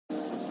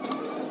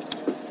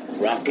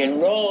Rock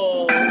and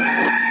roll.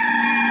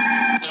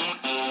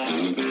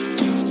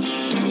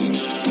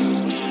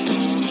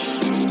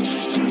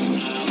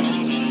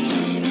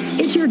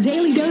 It's your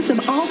daily dose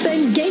of all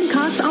things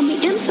Gamecocks on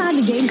the Inside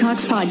the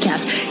Gamecocks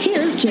podcast.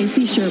 Here's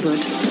J.C.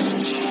 Sherbert.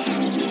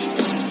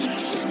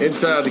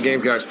 Inside the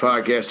Gamecocks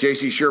podcast,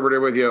 J.C. Sherbert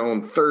here with you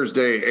on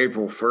Thursday,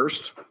 April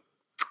 1st.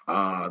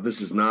 This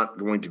is not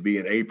going to be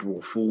an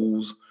April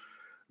Fool's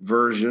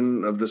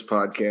version of this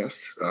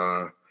podcast.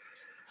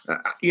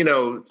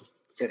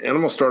 And I'm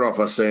going to start off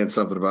by saying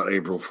something about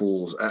April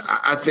Fools.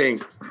 I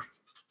think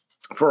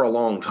for a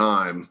long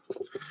time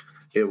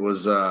it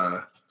was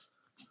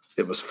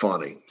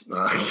funny.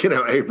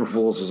 April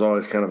Fools was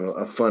always kind of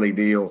a funny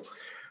deal.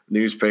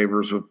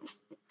 Newspapers would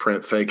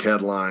print fake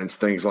headlines,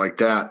 things like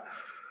that.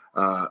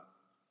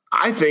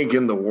 I think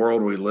in the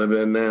world we live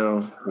in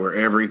now, where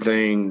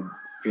everything,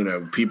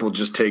 people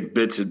just take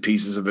bits and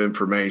pieces of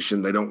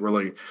information. They don't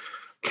really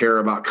care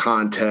about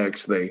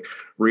context. They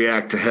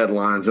react to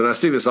headlines. And I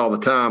see this all the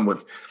time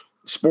with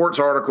sports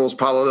articles,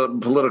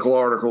 political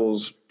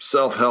articles,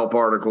 self-help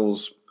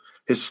articles,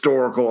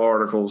 historical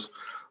articles,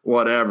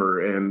 whatever.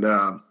 And,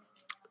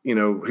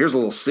 here's a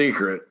little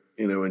secret,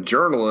 in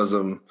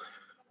journalism,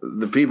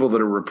 the people that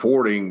are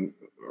reporting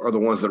are the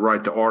ones that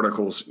write the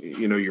articles,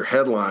 your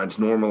headlines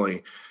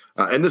normally,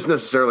 and this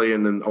necessarily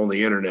on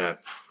the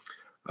internet,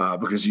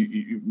 because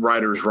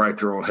writers write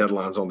their own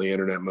headlines on the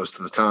internet most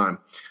of the time.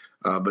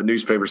 But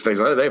newspapers, things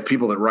like that, they have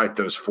people that write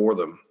those for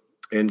them.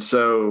 And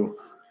so,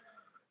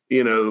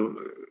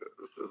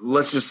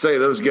 let's just say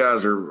those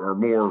guys are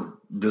more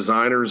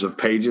designers of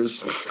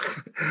pages,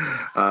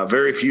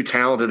 very few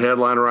talented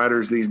headline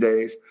writers these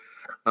days.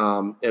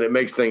 And it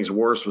makes things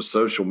worse with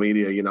social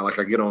media. If you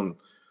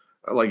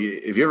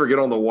ever get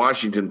on the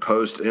Washington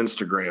Post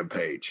Instagram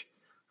page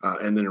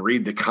and then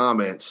read the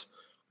comments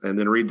and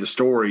then read the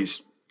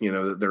stories,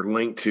 that they're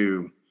linked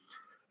to,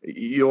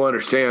 you'll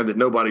understand that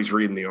nobody's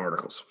reading the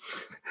articles.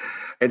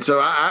 And so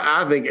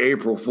I think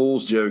April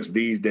Fool's jokes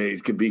these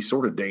days could be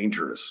sort of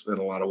dangerous in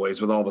a lot of ways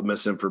with all the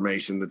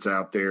misinformation that's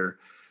out there.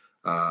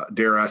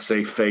 Dare I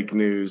say fake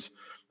news.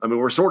 I mean,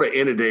 we're sort of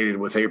inundated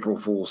with April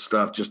Fool's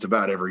stuff just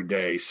about every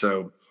day.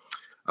 So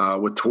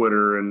with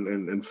Twitter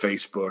and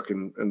Facebook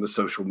and the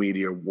social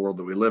media world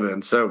that we live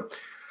in. So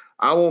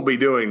I won't be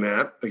doing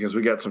that because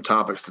we got some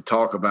topics to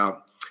talk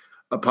about.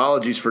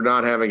 Apologies for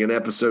not having an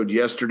episode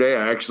yesterday.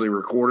 I actually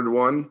recorded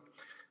one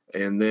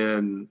and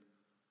then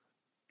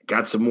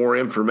got some more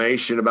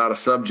information about a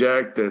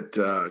subject that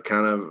I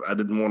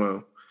didn't want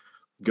to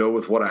go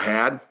with what I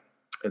had.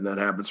 And that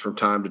happens from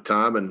time to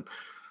time. And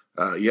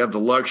you have the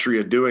luxury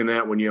of doing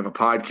that when you have a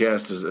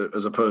podcast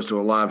as opposed to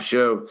a live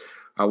show.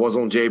 I was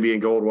on JB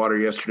and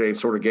Goldwater yesterday and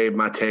sort of gave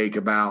my take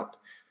about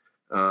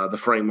the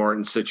Frank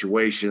Martin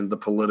situation, the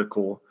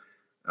political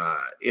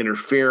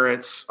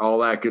interference, all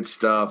that good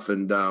stuff.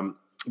 And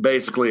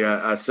basically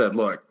I said,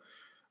 look,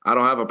 I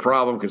don't have a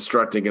problem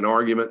constructing an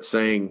argument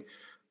saying,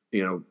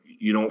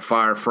 you don't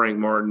fire Frank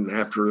Martin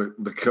after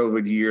the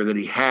COVID year that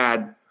he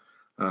had,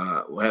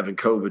 having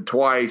COVID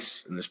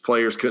twice, and his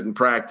players couldn't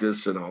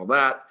practice and all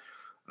that.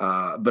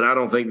 But I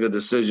don't think the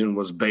decision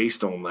was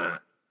based on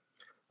that.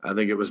 I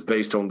think it was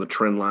based on the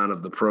trend line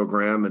of the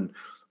program. And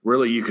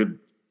really you could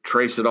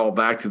trace it all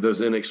back to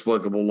those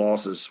inexplicable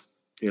losses,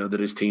 that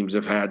his teams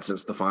have had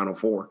since the Final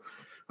Four,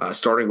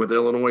 starting with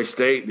Illinois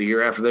State the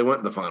year after they went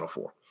to the Final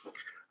Four,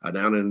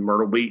 down in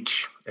Myrtle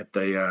Beach at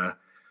the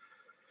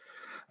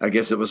I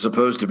guess it was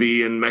supposed to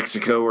be in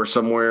Mexico or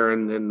somewhere.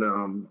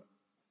 And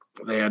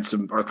they had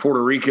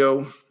Puerto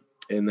Rico,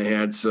 and they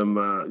had some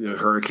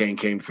hurricane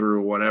came through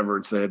or whatever.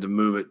 And so they had to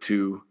move it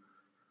to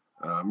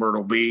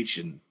Myrtle Beach.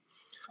 And,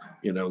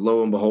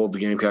 lo and behold, the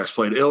Gamecocks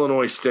played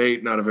Illinois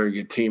State, not a very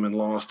good team, and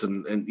lost.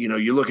 And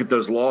you look at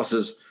those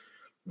losses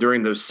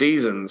during those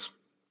seasons,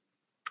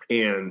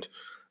 and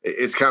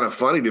it's kind of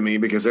funny to me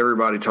because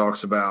everybody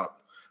talks about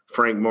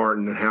Frank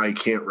Martin and how he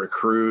can't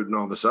recruit and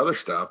all this other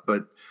stuff.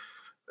 But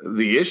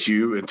the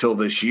issue until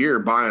this year,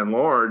 by and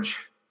large,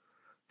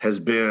 has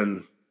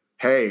been,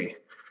 hey,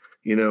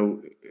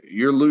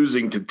 you're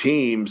losing to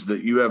teams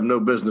that you have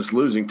no business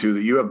losing to,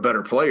 that you have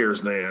better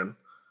players than.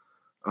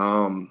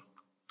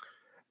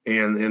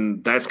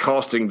 And that's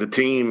costing the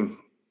team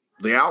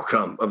the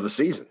outcome of the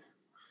season.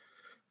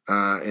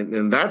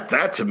 And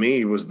that to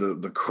me was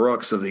the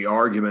crux of the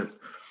argument,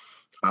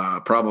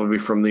 probably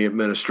from the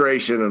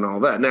administration and all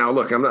that. Now,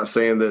 look, I'm not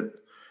saying that,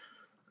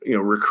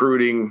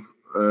 recruiting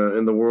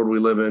in the world we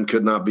live in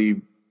could not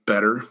be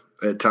better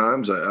at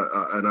times.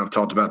 And I've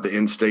talked about the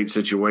in-state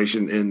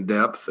situation in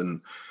depth and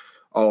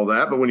all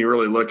that. But when you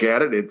really look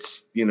at it,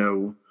 it's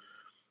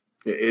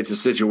a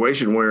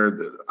situation where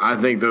I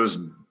think those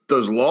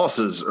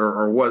losses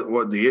are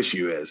what the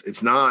issue is.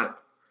 It's not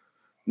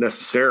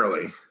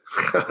necessarily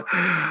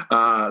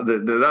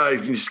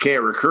that you just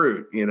can't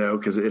recruit,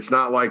 because it's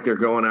not like they're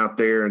going out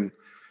there and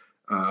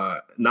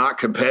not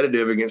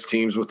competitive against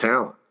teams with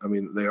talent. I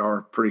mean, they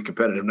are pretty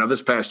competitive. Now,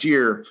 this past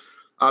year,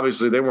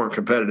 obviously they weren't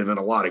competitive in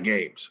a lot of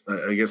games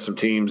against some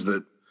teams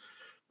that,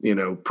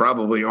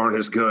 probably aren't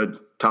as good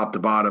top to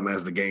bottom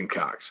as the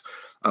Gamecocks.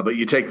 But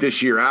you take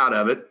this year out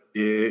of it,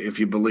 if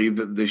you believe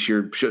that this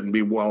year shouldn't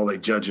be all they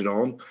judge it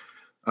on.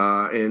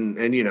 And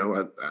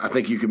I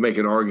think you could make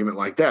an argument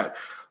like that.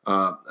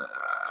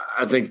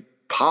 I think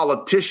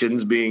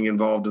politicians being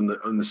involved in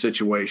the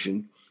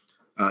situation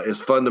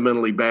is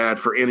fundamentally bad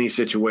for any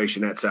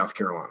situation at South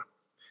Carolina.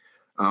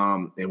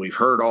 And we've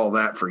heard all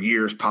that for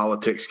years.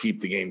 Politics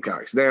keep the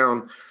Gamecocks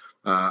down.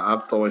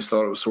 I've always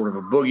thought it was sort of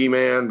a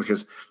boogeyman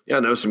because I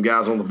know some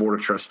guys on the board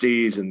of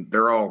trustees, and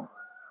they're all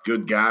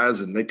good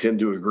guys, and they tend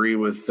to agree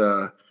with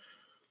the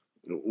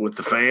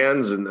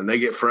fans, and they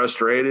get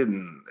frustrated,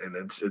 and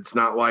it's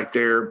not like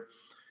they're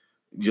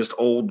just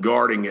old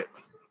guarding it,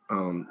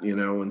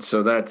 And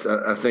so that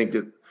I think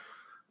that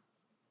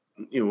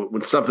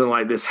when something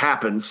like this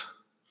happens,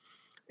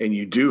 and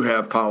you do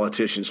have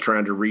politicians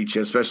trying to reach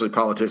in, especially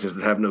politicians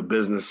that have no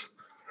business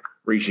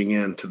reaching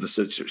into the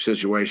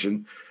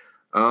situation.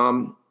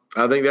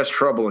 I think that's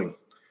troubling.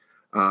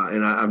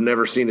 And I've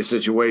never seen a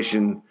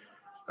situation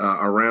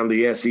around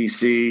the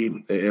SEC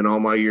in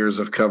all my years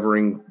of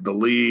covering the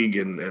league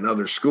and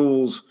other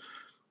schools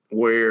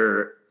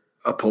where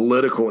a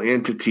political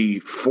entity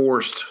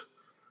forced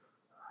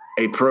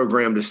a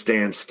program to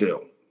stand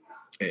still.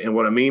 And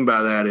what I mean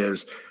by that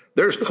is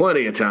there's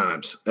plenty of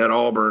times at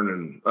Auburn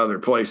and other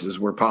places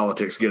where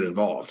politics get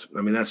involved.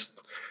 I mean, that's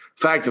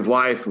fact of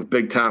life with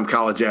big-time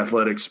college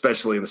athletics,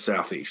 especially in the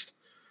Southeast.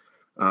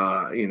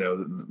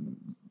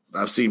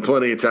 I've seen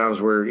plenty of times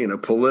where,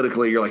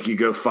 politically you're like, you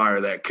go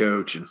fire that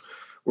coach and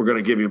we're going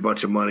to give you a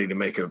bunch of money to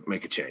make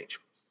a change.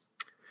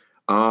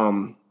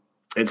 And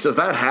so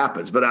that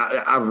happens, but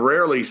I've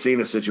rarely seen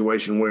a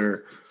situation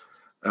where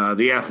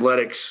the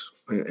athletics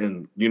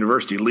and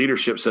university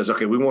leadership says,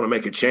 okay, we want to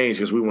make a change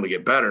because we want to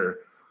get better.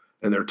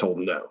 And they're told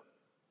no.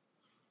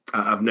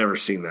 I've never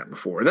seen that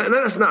before. And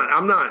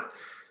I'm not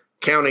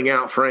counting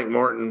out Frank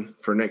Martin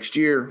for next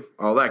year,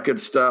 all that good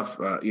stuff,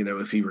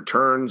 if he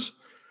returns.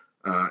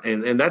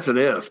 And that's an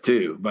if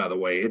too, by the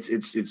way.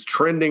 It's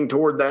trending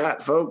toward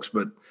that, folks,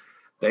 but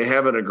they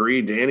haven't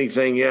agreed to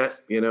anything yet.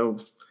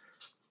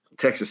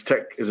 Texas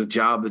Tech is a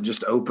job that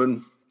just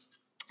opened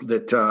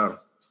that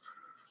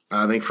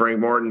I think Frank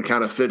Martin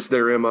kind of fits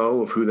their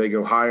MO of who they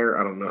go hire.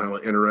 I don't know how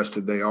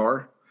interested they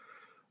are.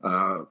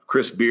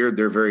 Chris Beard,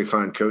 their very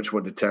fine coach,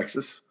 went to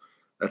Texas.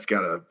 That's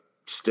got a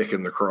stick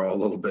in the craw a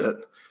little bit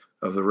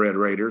of the Red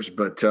Raiders.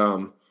 But,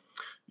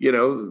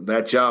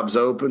 that job's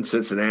open.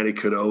 Cincinnati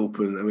could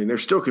open. I mean, there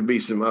still could be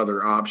some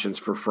other options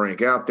for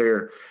Frank out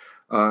there.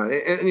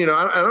 I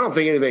don't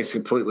think anything's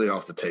completely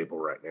off the table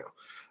right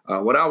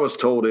now. What I was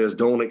told is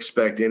don't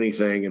expect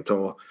anything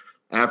until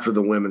after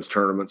the women's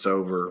tournament's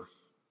over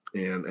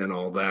and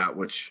all that,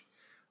 which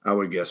I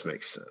would guess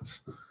makes sense.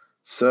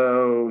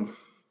 So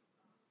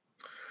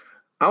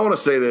I want to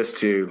say this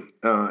too,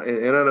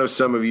 and I know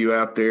some of you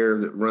out there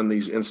that run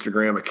these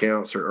Instagram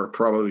accounts are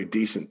probably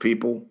decent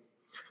people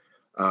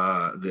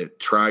that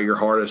try your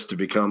hardest to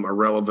become a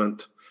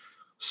relevant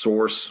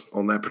source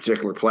on that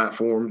particular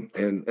platform,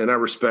 and I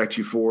respect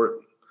you for it.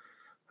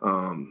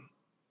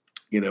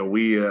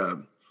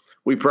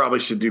 We probably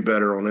should do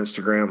better on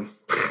Instagram,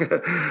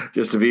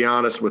 just to be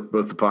honest, with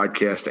both the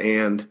podcast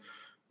and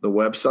the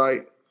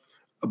website.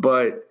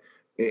 But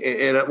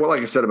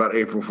like I said about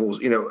April Fools,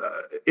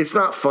 it's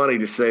not funny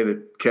to say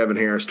that Kevin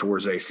Harris tore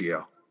his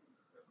ACL.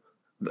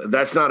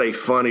 That's not a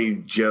funny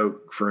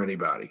joke for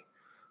anybody.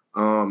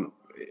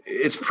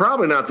 It's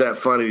probably not that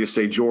funny to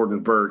say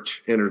Jordan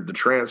Birch entered the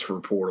transfer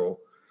portal,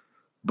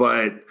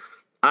 but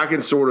I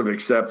can sort of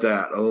accept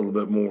that a little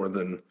bit more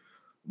than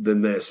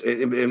this.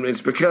 And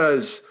it's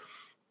because,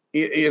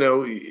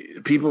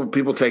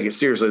 people take it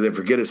seriously. They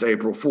forget it's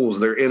April Fools.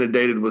 They're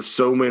inundated with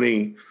so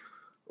many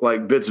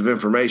bits of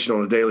information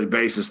on a daily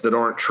basis that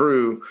aren't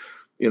true.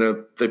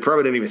 They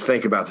probably didn't even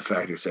think about the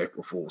fact it's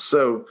April Fools.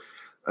 So,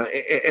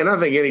 and I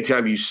think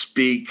anytime you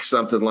speak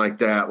something like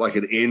that, like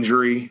an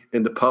injury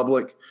into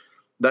public,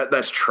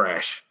 that's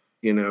trash,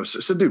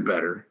 so do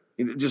better.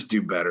 Just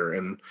do better.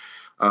 And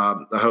I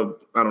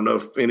don't know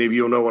if any of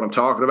you will know what I'm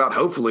talking about.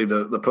 Hopefully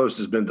the post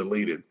has been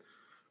deleted.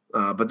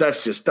 But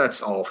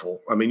that's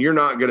awful. I mean, you're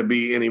not going to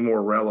be any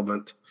more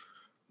relevant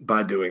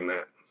by doing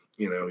that.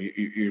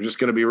 You're just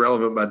going to be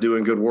relevant by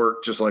doing good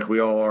work, just like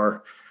we all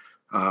are,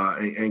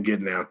 and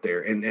getting out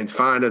there and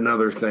find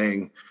another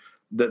thing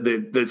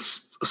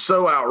that's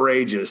so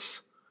outrageous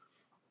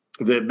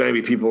that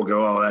maybe people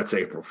go, oh, that's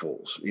April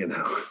Fools.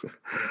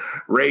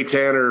 Ray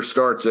Tanner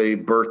starts a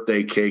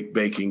birthday cake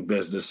baking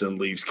business and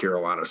leaves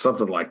Carolina,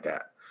 something like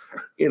that.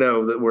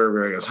 That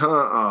where he goes, huh? Oh,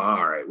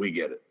 all right, we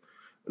get it.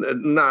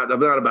 Not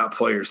about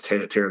players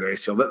tearing their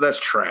ACL. That's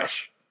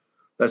trash.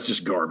 That's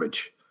just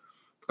garbage.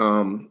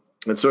 And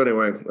so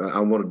anyway, I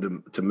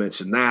wanted to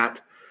mention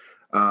that.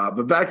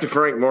 But back to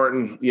Frank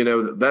Martin,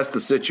 that's the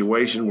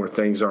situation where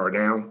things are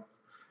now.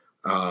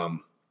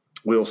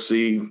 We'll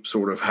see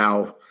sort of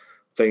how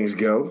things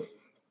go.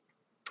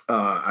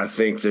 I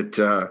think that,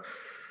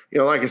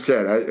 like I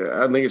said,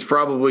 I think it's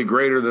probably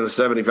greater than a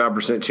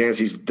 75% chance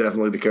he's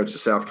definitely the coach of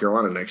South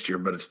Carolina next year,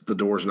 but the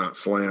door's not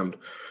slammed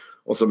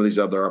on some of these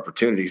other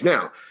opportunities.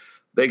 Now,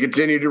 They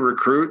continue to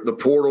recruit. The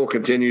portal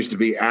continues to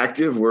be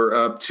active. We're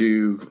up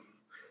to,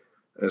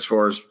 as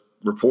far as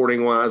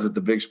reporting-wise, at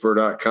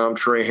thebigspur.com,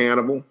 Trey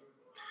Hannibal,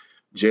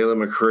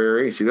 Jalen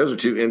McCrary. See, those are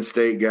two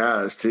in-state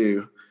guys,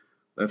 too.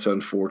 That's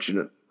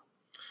unfortunate.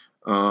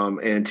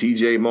 And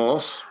TJ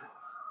Moss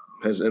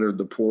has entered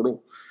the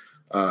portal.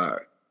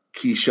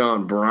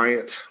 Keyshawn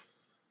Bryant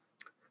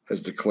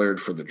has declared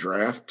for the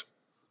draft.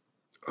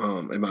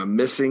 Am I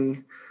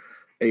missing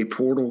a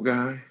portal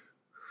guy?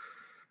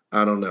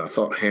 I don't know. I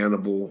thought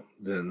Hannibal,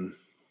 then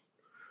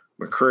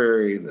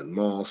McCrary, then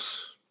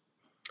Moss.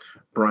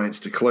 Bryant's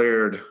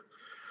declared.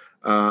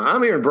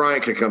 I'm hearing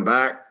Bryant could come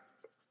back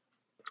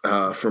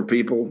from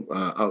people,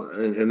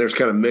 and there's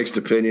kind of mixed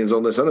opinions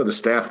on this. I know the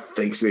staff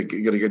thinks they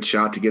get a good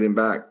shot to get him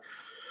back.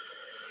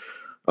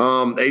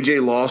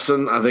 AJ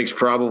Lawson, I think, is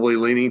probably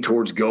leaning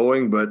towards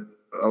going, but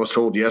I was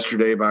told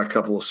yesterday by a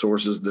couple of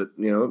sources that,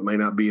 it may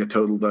not be a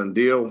total done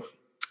deal.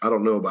 I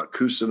don't know about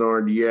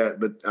Cousinard yet,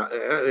 but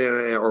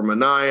or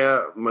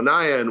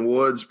Minaya and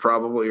Woods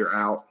probably are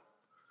out.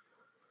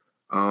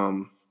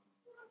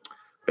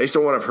 Based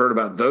on what I've heard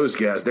about those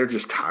guys, they're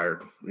just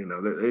tired.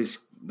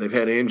 They've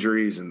had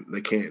injuries and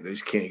they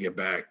just can't get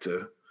back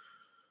to,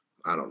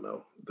 I don't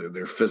know,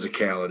 their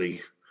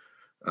physicality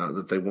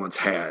that they once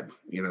had.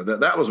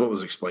 That was what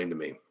was explained to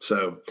me.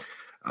 So,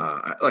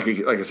 like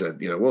I said,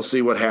 we'll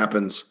see what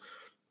happens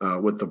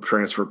with the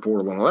transfer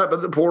portal and all that.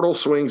 But the portal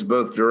swings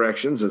both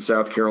directions, and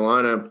South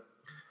Carolina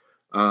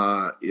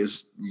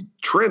is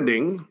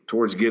trending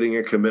towards getting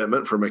a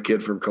commitment from a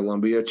kid from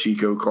Columbia,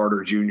 Chico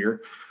Carter Jr.,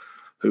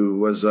 who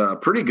was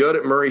pretty good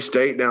at Murray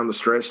State down the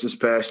stretch this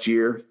past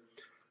year.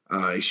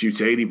 He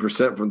shoots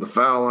 80% from the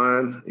foul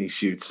line. He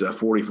shoots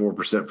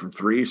 44% from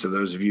three. So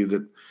those of you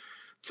that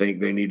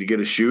think they need to get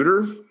a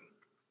shooter,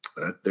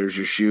 there's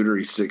your shooter.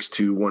 He's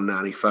 6'2",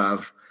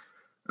 195.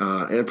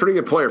 And a pretty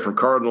good player from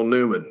Cardinal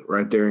Newman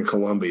right there in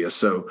Columbia.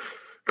 So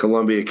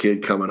Columbia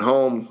kid coming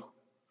home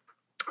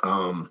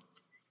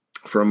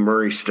from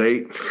Murray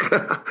State.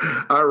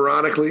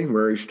 Ironically,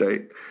 Murray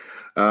State.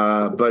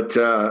 But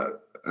I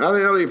think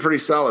that'll be a pretty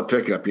solid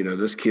pickup.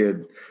 This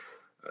kid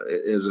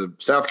is a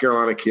South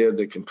Carolina kid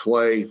that can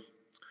play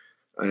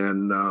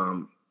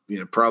and,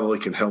 probably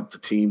can help the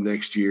team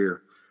next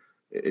year.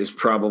 Is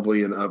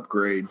probably an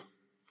upgrade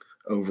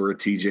over a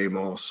TJ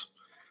Moss.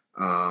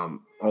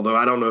 Although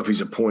I don't know if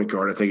he's a point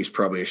guard. I think he's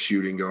probably a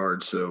shooting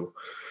guard. So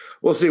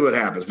we'll see what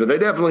happens. But they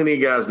definitely need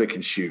guys that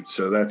can shoot.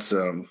 So that's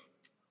a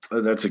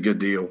good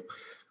deal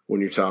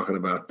when you're talking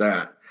about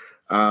that.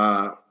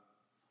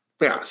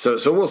 Yeah, so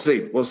we'll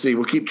see. We'll see.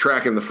 We'll keep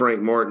tracking the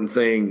Frank Martin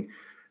thing.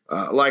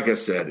 Like I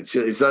said,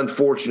 it's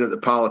unfortunate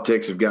that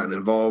politics have gotten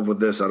involved with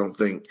this. I don't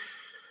think,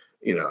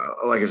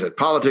 like I said,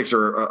 politics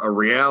are a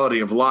reality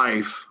of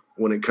life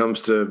when it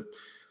comes to,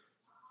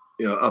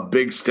 a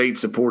big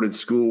state-supported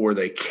school where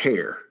they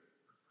care.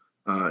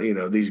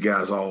 These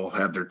guys all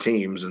have their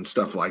teams and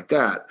stuff like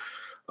that.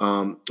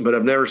 But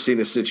I've never seen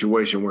a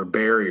situation where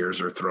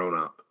barriers are thrown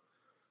up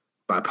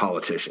by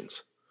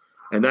politicians.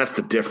 And that's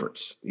the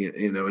difference.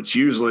 It's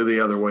usually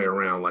the other way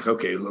around. Like,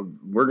 okay, look,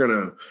 we're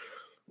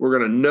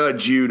gonna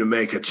nudge you to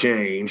make a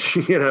change,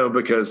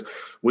 because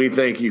we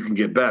think you can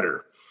get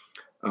better,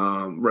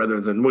 rather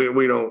than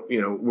we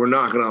don't. We're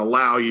not going to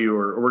allow you,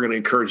 or we're going to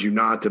encourage you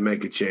not to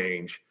make a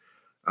change,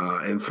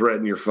 and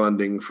threaten your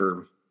funding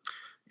for,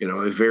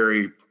 a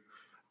very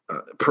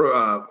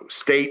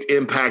state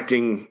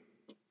impacting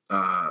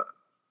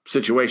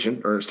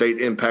situation or state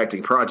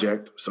impacting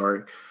project.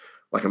 Sorry,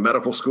 like a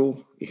medical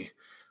school.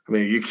 I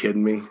mean, are you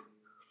kidding me?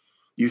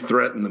 You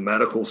threaten the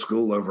medical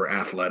school over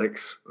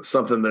athletics,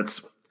 something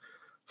that's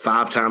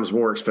 5 times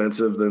more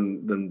expensive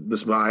than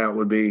this buyout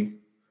would be,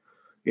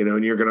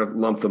 and you're going to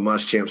lump the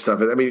Muschamp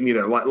stuff. I mean,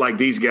 like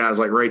these guys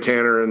like Ray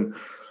Tanner and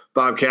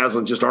Bob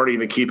Caslin just aren't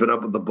even keeping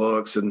up with the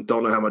books and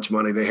don't know how much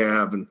money they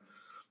have. And,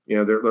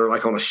 they're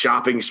like on a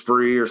shopping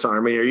spree or something.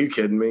 I mean, are you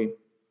kidding me?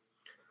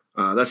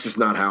 That's just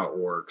not how it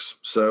works.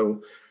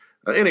 So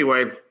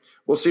anyway,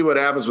 we'll see what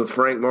happens with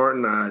Frank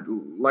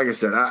Martin. Like I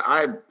said,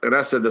 I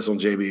said this on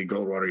JB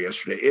Goldwater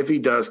yesterday. If he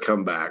does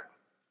come back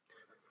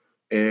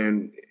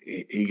and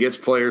he gets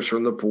players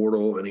from the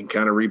portal and he can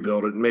kind of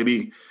rebuild it,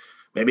 maybe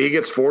he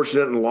gets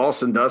fortunate and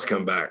Lawson does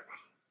come back.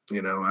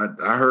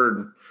 I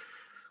heard,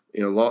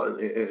 and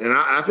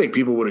I think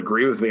people would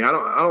agree with me. I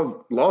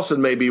don't.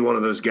 Lawson may be one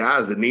of those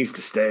guys that needs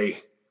to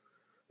stay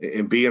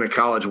and be in a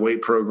college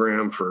weight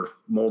program for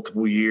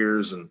multiple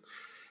years, and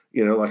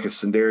like a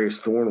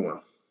Sindarius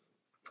Thornwell.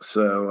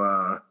 So,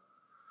 I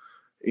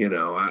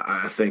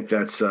think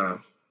that's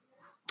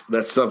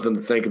something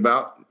to think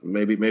about.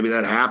 Maybe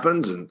that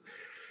happens. And,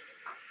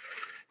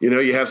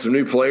 you have some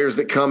new players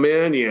that come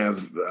in. You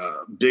have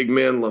big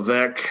men,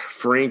 Levesque,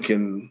 Frink,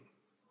 and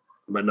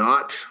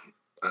Minot.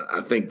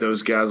 I think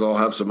those guys all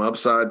have some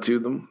upside to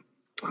them.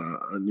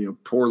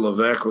 Poor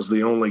Levesque was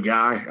the only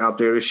guy out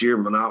there this year.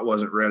 Minot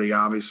wasn't ready,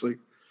 obviously.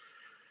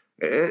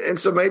 And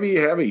so maybe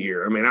you have a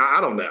year. I mean,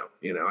 I don't know.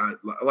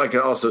 Like I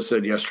also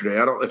said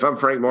yesterday, if I'm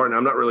Frank Martin,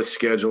 I'm not really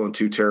scheduling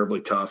too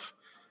terribly tough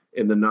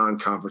in the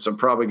non-conference. I'm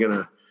probably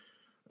going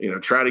to,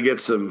 try to get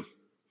some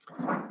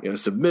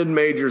some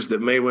mid-majors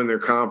that may win their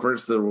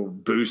conference that will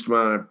boost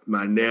my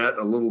net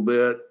a little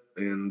bit,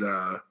 and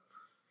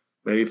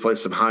maybe play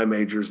some high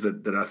majors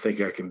that I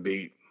think I can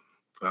beat,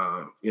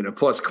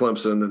 plus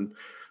Clemson and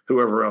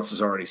whoever else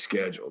is already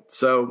scheduled.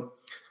 So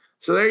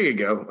there you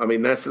go. I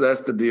mean, that's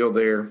the deal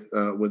there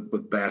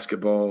with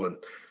basketball, and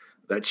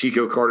that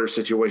Chico Carter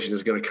situation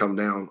is going to come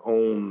down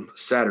on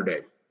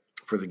Saturday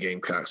for the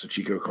Gamecocks. So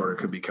Chico Carter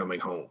could be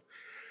coming home.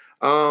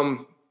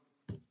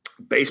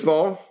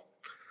 Baseball.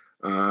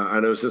 I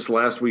know since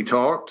last we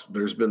talked,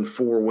 there's been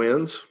 4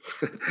 wins.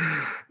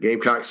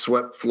 Gamecocks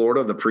swept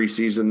Florida, the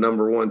preseason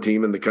 #1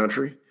 team in the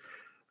country.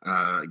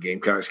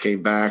 Gamecocks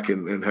came back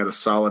and had a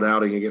solid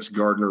outing against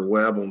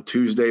Gardner-Webb on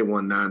Tuesday,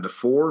 won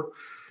 9-4.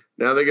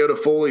 Now they go to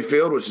Foley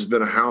Field, which has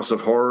been a house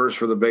of horrors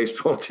for the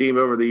baseball team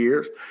over the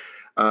years.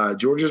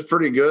 Georgia's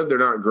pretty good. They're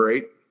not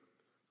great.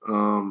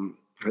 I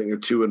think they're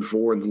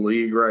 2-4 in the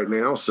league right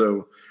now.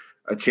 So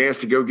a chance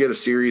to go get a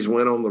series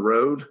win on the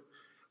road.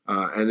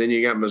 And then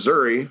you got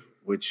Missouri,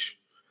 which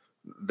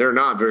they're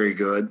not very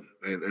good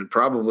and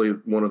probably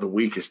one of the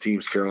weakest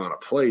teams Carolina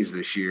plays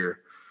this year.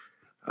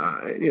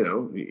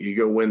 You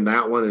go win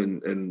that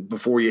one, and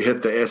before you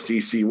hit the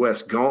SEC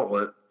West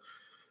gauntlet,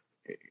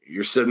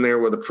 you're sitting there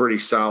with a pretty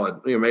solid,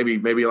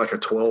 maybe like a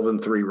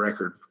 12-3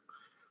 record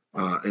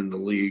in the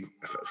league.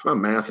 If my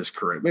math is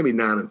correct, maybe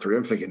 9-3.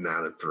 I'm thinking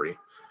 9-3,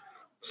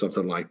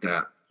 something like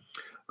that.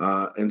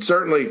 And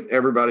certainly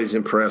everybody's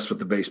impressed with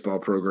the baseball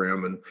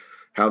program and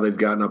how they've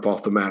gotten up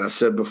off the mat. I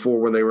said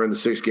before, when they were in the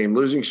 6-game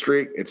losing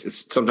streak,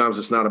 it's sometimes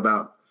it's not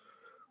about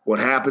what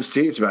happens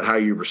to you. It's about how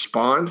you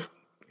respond.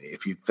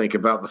 If you think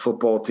about the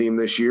football team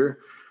this year,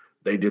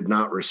 they did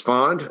not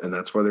respond, and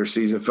that's why their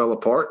season fell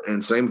apart.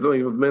 And same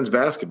thing with men's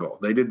basketball.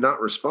 They did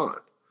not respond.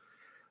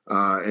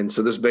 And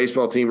so this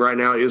baseball team right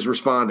now is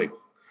responding.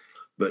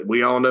 But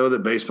we all know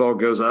that baseball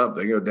goes up,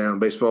 they go down.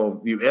 Baseball,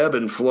 you ebb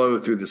and flow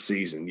through the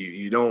season.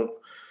 You don't –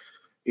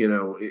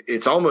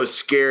 it's almost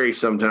scary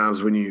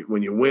sometimes when you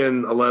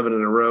win 11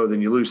 in a row,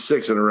 then you lose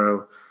 6 in a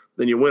row,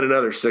 then you win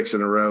another 6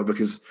 in a row,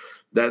 because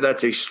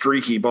that's a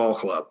streaky ball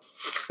club.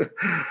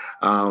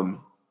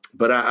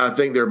 But I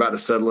think they're about to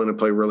settle in and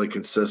play really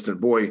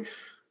consistent. Boy,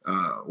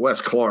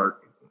 Wes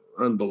Clark,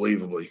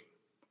 unbelievable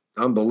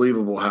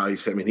how he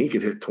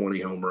could hit 20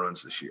 home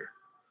runs this year,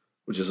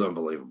 which is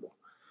unbelievable.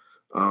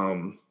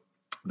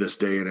 This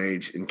day and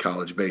age in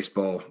college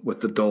baseball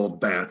with the dulled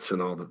bats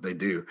and all that they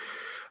do.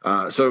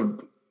 So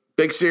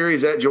big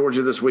series at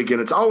Georgia this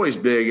weekend. It's always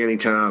big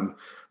anytime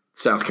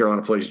South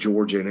Carolina plays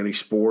Georgia in any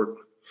sport.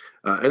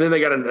 And then they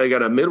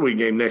got a midweek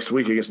game next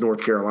week against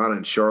North Carolina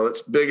in Charlotte.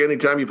 It's big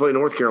anytime you play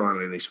North Carolina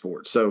in any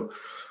sport. So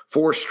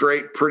 4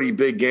 straight pretty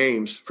big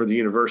games for the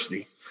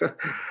university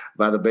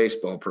by the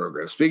baseball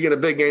program. Speaking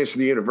of big games for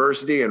the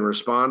university and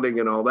responding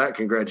and all that,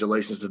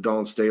 congratulations to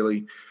Dawn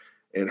Staley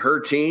and her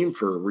team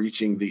for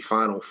reaching the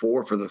Final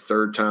Four for the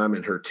 3rd time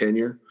in her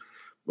tenure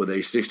with a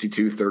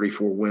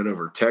 62-34 win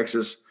over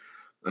Texas.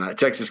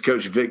 Texas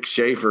coach Vic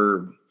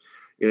Schaefer,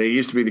 he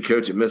used to be the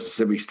coach at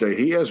Mississippi State.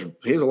 He has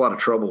a lot of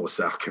trouble with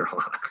South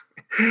Carolina.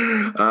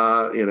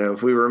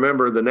 If we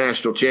remember the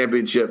national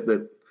championship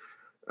that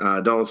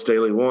Dawn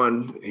Staley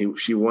won,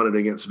 she won it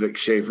against Vic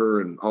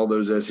Schaefer and all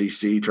those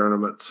SEC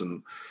tournaments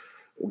and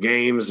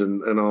games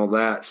and all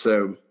that.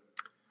 So,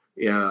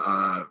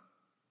 yeah,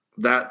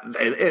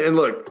 and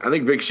look, I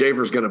think Vic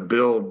Schaefer is going to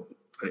build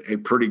a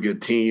pretty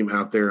good team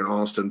out there in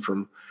Austin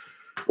from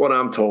what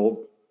I'm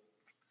told.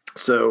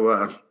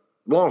 So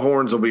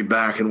Longhorns will be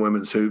back in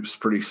women's hoops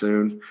pretty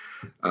soon.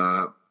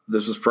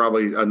 This is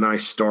probably a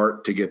nice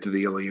start to get to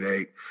the Elite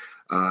Eight.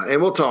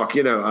 And we'll talk,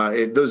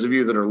 those of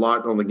you that are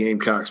locked on the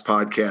Gamecocks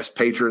podcast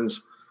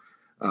patrons,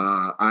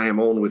 I am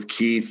on with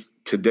Keith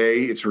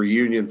today. It's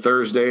Reunion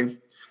Thursday.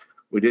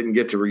 We didn't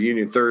get to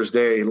Reunion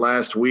Thursday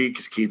last week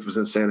because Keith was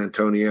in San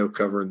Antonio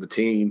covering the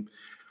team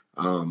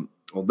on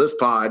this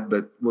pod,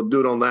 but we'll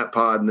do it on that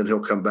pod, and then he'll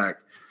come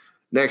back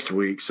next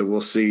week. So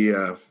we'll see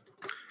how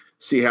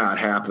it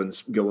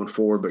happens going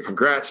forward. But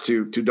congrats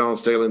to Dawn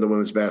Staley and the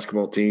women's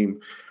basketball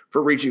team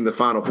for reaching the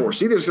Final Four.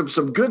 See, there's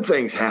some good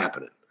things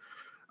happening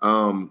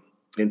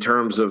in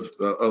terms of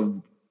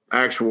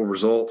actual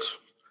results.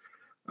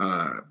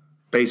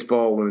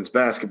 Baseball, women's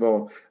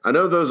basketball. I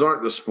know those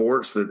aren't the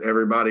sports that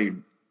everybody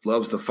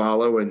loves to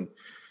follow, and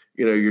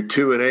you're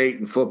 2-8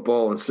 in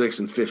football and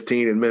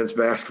 6-15 in men's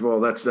basketball.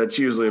 That's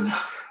usually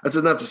that's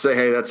enough to say,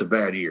 hey, that's a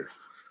bad year.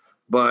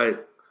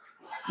 But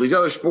these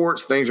other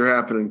sports, things are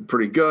happening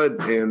pretty good,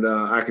 and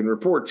I can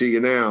report to you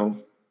now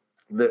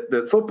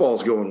that football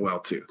is going well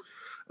too.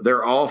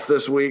 They're off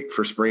this week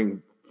for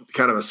spring,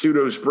 kind of a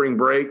pseudo spring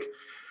break.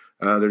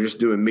 They're just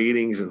doing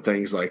meetings and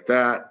things like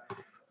that.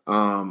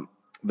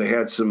 They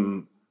had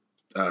some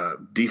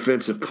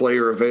defensive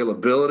player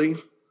availability.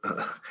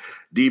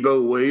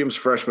 Debo Williams,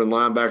 freshman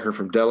linebacker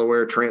from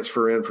Delaware,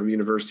 transfer in from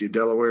University of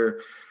Delaware.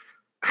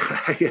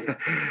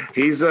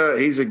 He's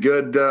a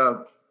good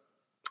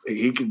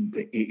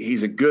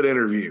he's a good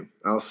interview.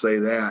 I'll say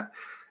that.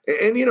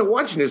 And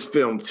watching his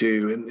film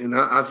too, and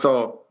I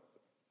thought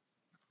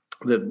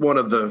that one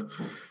of the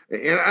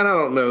And I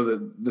don't know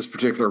that this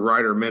particular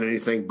writer meant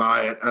anything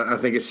by it. I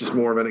think it's just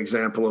more of an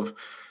example of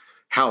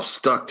how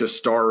stuck to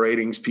star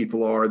ratings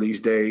people are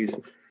these days,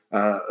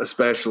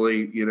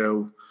 especially,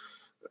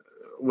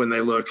 when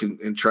they look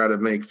and try to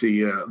make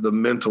the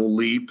mental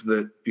leap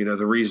that,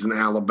 the reason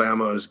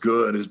Alabama is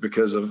good is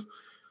because of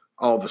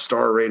all the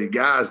star rated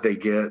guys they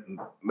get.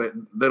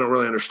 They don't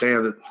really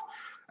understand that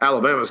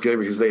Alabama's good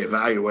because they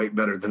evaluate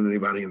better than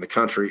anybody in the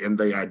country and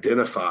they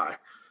identify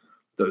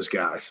those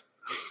guys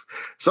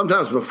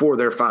sometimes before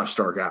they're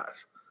 5-star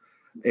guys.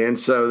 And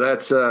so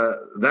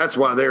that's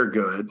why they're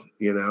good,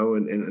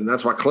 and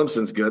that's why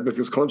Clemson's good,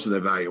 because Clemson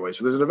evaluates.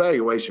 So there's an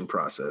evaluation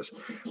process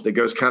that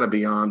goes kind of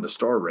beyond the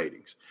star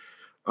ratings.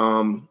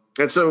 And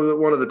so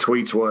one of the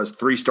tweets was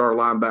 3-star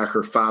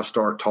linebacker,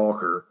 5-star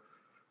talker.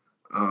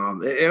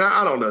 And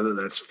I don't know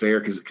that that's fair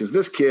because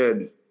this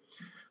kid,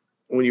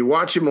 when you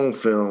watch him on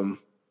film,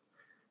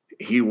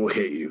 he will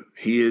hit you.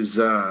 He's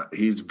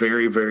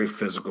very, very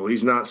physical.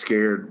 He's not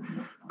scared.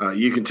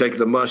 You can take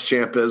the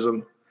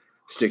Muschampism,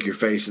 stick your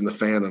face in the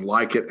fan and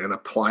like it and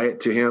apply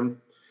it to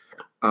him.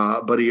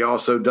 But he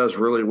also does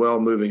really well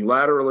moving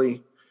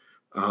laterally.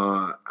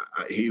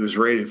 He was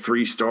rated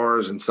 3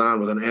 stars and signed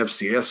with an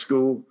FCS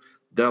school,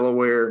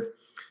 Delaware,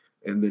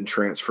 and then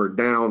transferred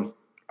down.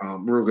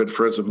 Real good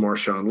friends with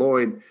Marshawn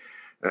Lloyd.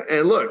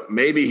 And look,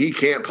 maybe he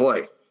can't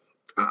play.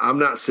 I'm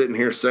not sitting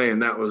here saying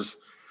that was,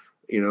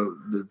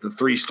 the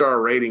 3-star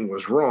rating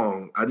was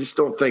wrong. I just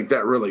don't think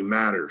that really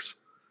matters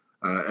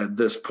at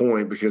this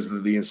point because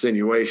of the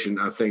insinuation,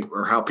 I think,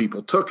 or how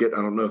people took it.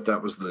 I don't know if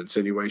that was the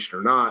insinuation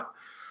or not,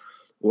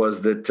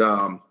 was that,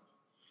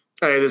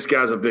 hey, this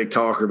guy's a big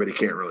talker, but he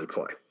can't really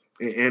play.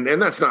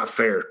 And that's not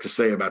fair to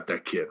say about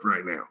that kid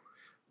right now.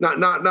 Not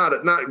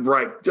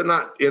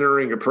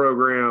entering a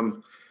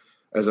program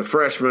as a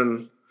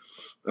freshman,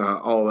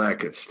 all that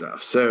good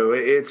stuff. So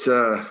it's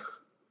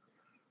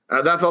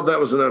I thought that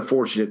was an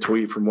unfortunate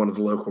tweet from one of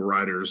the local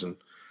writers, and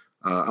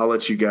I'll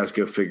let you guys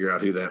go figure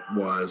out who that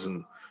was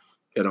and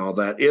all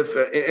that.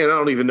 And I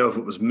don't even know if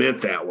it was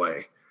meant that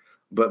way,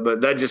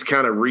 but that just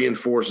kind of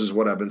reinforces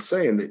what I've been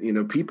saying,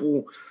 that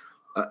people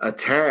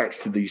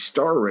attached to these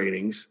star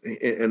ratings,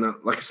 and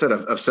like I said,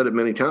 I've said it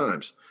many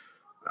times.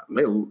 I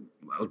made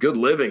a good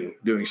living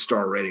doing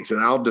star ratings,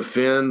 and I'll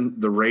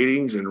defend the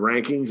ratings and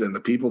rankings and the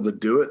people that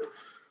do it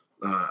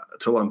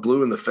till I'm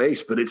blue in the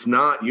face. But it's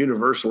not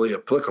universally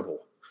applicable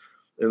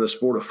in the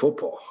sport of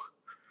football,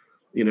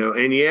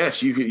 And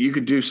yes, you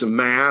could do some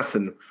math,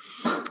 and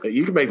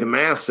you can make the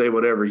math say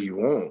whatever you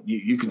want.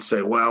 You can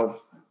say,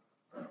 well,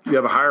 you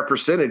have a higher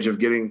percentage of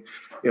getting,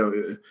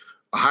 a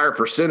higher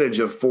percentage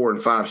of 4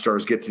 and 5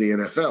 stars get to the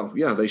NFL.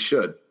 Yeah, they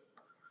should.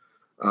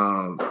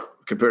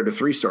 Compared to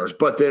 3 stars.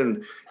 But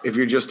then if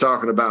you're just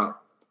talking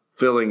about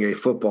filling a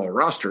football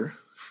roster,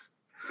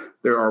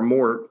 there are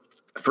more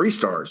 3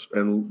 stars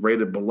and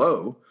rated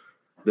below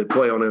that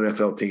play on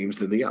NFL teams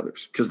than the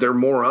others because there are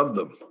more of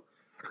them.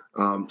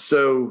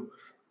 So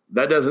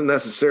that doesn't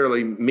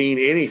necessarily mean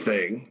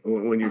anything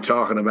when you're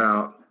talking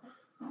about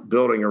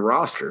building a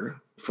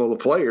roster full of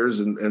players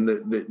and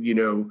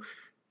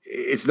that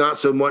it's not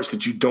so much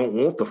that you don't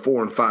want the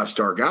 4 and 5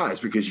 star guys,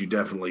 because you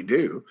definitely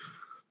do,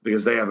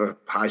 because they have a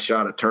high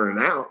shot at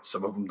turning out.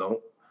 Some of them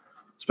don't,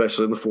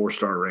 especially in the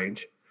 4-star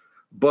range.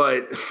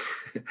 But,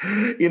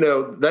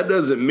 that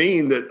doesn't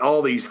mean that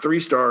all these 3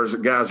 stars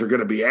guys are going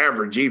to be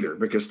average either,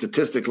 because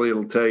statistically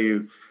it'll tell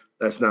you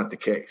that's not the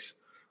case.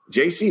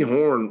 J.C.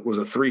 Horn was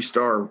a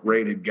 3-star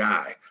rated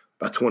guy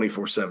by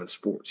 24/7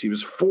 Sports. He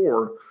was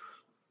 4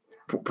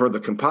 per the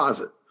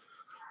composite.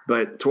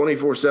 But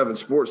 24/7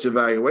 Sports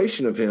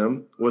evaluation of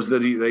him was that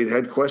they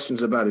had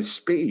questions about his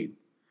speed.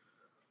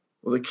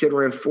 Well, the kid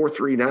ran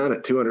 4.39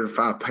 at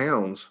 205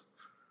 pounds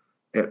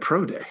at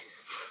Pro Day.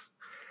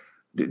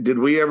 Did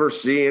we ever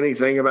see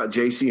anything about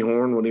J.C.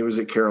 Horn when he was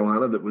at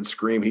Carolina that would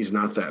scream he's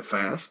not that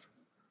fast?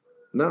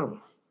 No.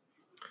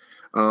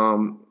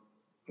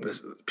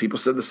 People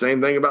said the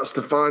same thing about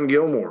Stephon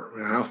Gilmore.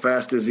 How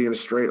fast is he in a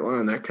straight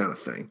line? That kind of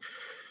thing.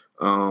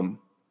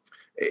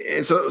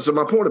 And so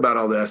my point about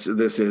all this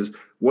is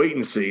wait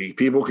and see.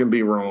 People can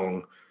be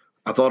wrong.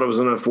 I thought it was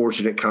an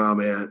unfortunate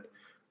comment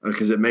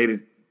because it made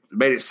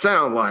it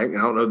sound like,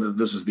 I don't know that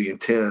this was the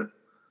intent,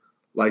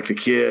 like the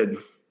kid,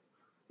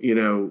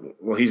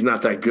 well, he's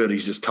not that good.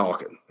 He's just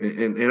talking.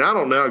 And I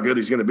don't know how good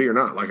he's going to be or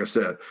not, like I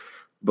said.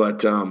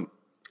 But and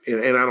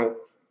I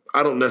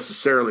don't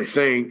necessarily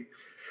think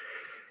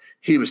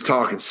he was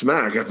talking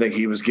smack. I think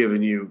he was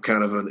giving you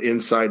kind of an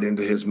insight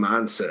into his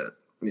mindset.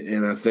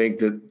 And I think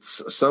that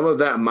some of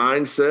that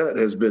mindset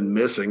has been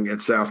missing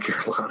at South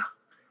Carolina,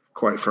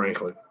 quite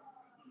frankly.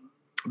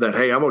 That,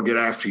 hey, I'm going to get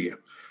after you.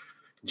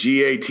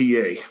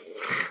 GATA.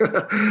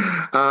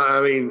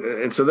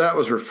 And so that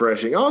was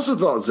refreshing. I also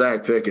thought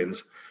Zach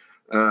Pickens,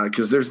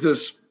 because there's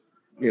this,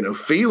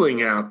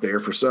 feeling out there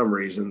for some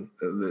reason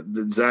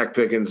that Zach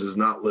Pickens has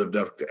not lived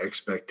up to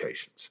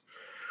expectations.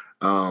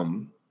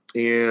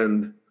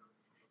 And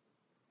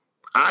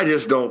I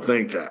just don't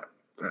think that.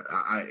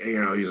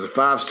 He's a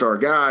 5-star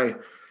guy,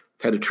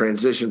 had to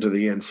transition to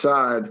the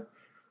inside.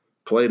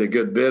 played a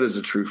good bit as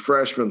a true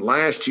freshman.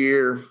 Last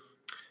year,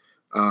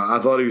 I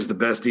thought he was the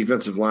best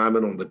defensive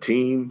lineman on the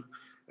team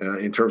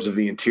in terms of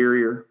the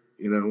interior.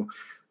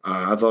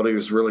 I thought he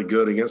was really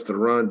good against the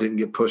run, didn't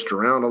get pushed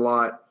around a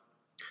lot,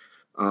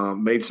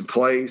 made some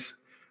plays.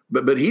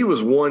 But he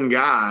was one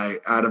guy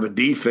out of a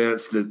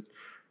defense that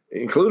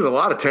included a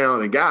lot of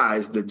talented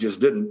guys that just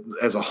didn't,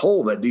 as a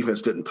whole, that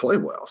defense didn't play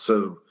well.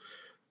 So,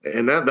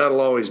 and that'll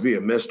always be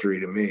a mystery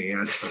to me.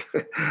 I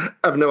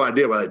have no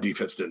idea why that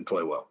defense didn't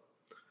play well,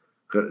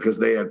 because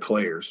they had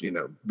players,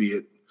 be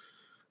it,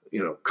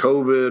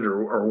 COVID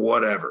or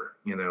whatever.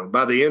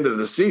 By the end of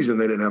the season,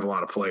 they didn't have a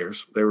lot of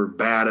players. They were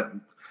bad at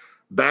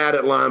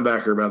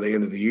linebacker by the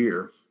end of the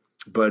year.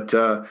 But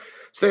so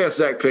they asked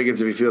Zach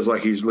Pickens if he feels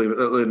like he's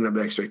living up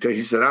to expectations.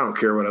 He said, "I don't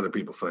care what other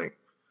people think.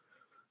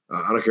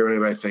 I don't care what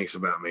anybody thinks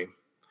about me."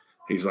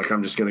 He's like,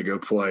 "I'm just going to go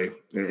play."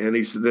 And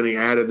then he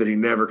added that he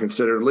never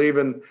considered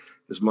leaving.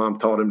 His mom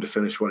taught him to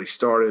finish what he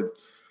started.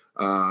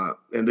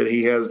 And then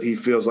he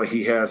feels like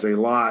he has a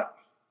lot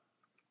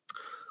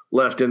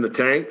left in the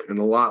tank and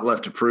a lot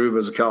left to prove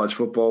as a college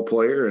football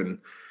player. And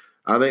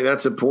I think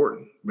that's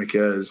important,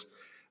 because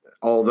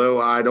although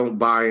I don't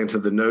buy into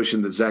the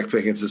notion that Zach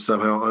Pickens is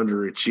somehow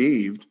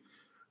underachieved,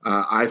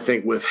 I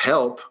think with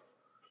help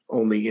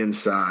on the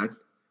inside,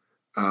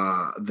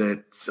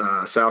 that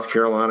South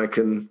Carolina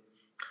can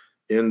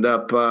end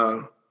up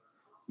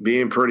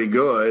being pretty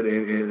good,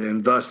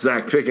 and thus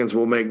Zach Pickens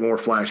will make more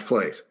flash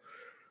plays.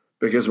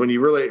 Because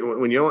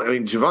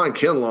Javon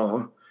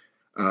Kinlaw,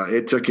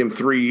 it took him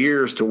 3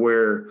 years to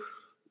where,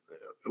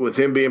 with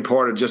him being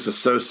part of just a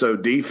so-so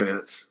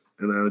defense,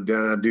 and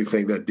I do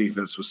think that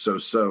defense was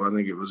so-so. I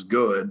think it was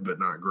good, but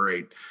not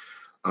great.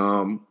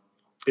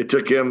 It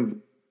took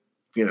him,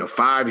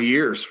 5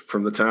 years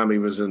from the time he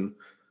was in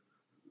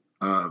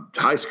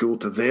high school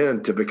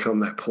to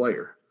become that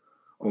player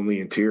on the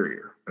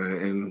interior.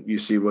 And you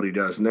see what he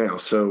does now.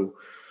 So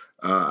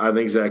I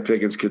think Zach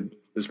Pickens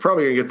is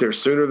probably going to get there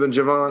sooner than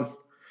Javon.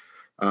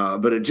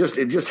 But it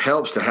just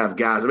helps to have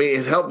guys. I mean,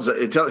 it helps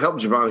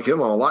Javon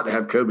Kinlaw a lot to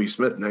have Kobe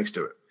Smith next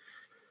to it,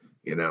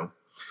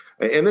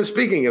 And then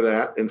speaking of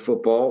that in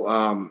football,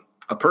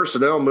 a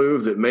personnel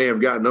move that may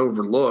have gotten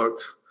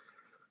overlooked,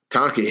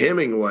 Tonka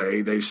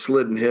Hemingway, they've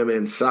slidden him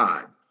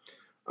inside.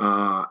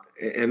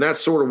 And that's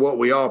sort of what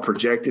we all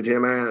projected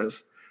him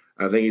as.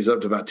 I think he's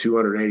up to about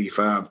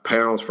 285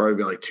 pounds, probably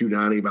be like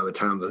 290 by the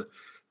time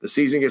the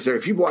season gets there.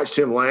 If you watched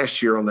him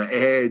last year on the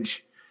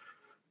edge,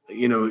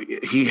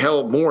 he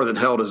held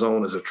his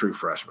own as a true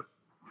freshman.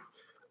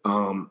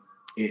 And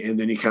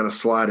then you kind of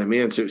slide him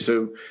in.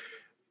 So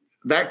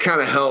that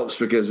kind of helps,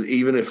 because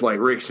even if like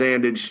Rick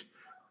Sandage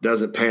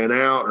doesn't pan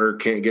out or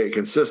can't get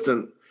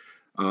consistent,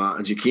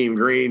 Jakeem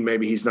Green,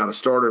 maybe he's not a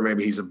starter,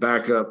 maybe he's a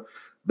backup.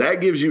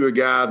 That gives you a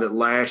guy that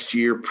last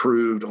year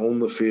proved on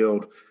the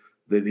field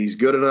that he's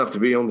good enough to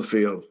be on the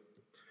field,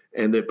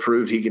 and that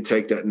proved he could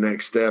take that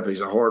next step.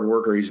 He's a hard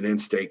worker. He's an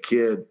in-state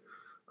kid.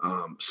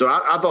 So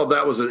I thought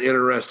that was an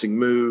interesting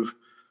move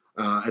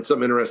and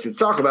something interesting to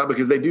talk about,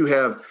 because they do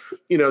have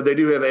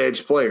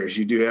edge players.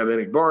 You do have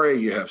Enagbare,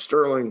 you have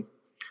Sterling,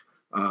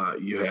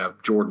 you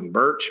have Jordan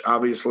Burch,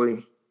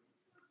 obviously,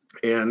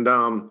 and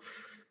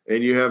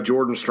you have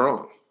Jordan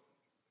Strong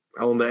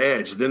on the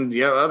edge. Then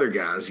you have other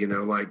guys,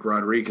 like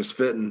Rodriguez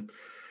Fitton,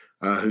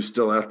 who's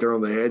still out there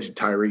on the edge, and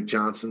Tyreek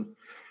Johnson.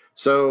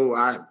 So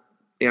I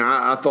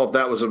thought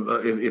that was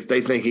if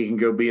they think he can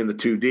go be in the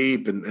two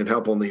deep and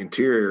help on the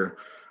interior,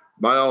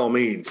 by all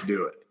means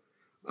do it.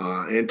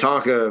 And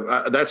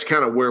Tonka, that's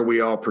kind of where we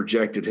all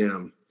projected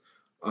him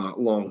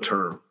long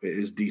term,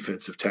 is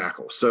defensive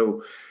tackle.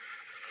 So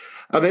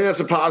I think that's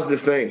a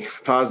positive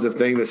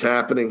thing that's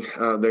happening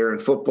there in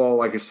football.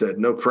 Like I said,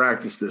 no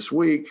practice this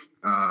week.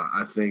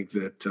 I think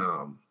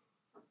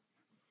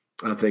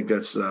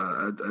that's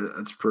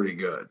pretty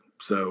good.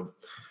 So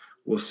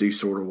we'll see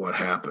sort of what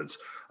happens.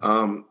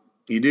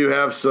 You do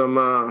have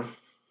some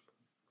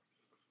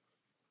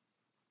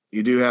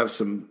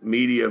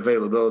media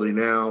availability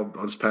now.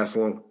 I'll just pass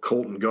along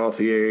Colton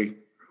Gauthier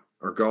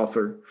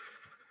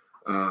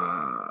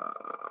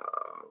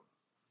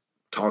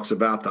talks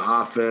about the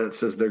offense,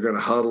 says they're going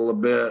to huddle a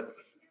bit.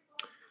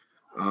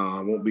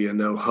 Won't be a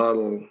no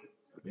huddle.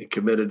 He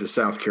committed to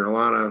South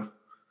Carolina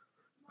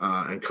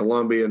and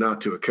Columbia,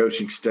 not to a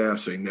coaching staff,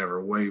 so he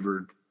never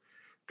wavered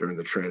during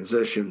the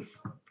transition.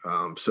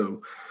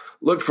 So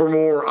look for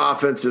more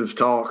offensive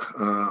talk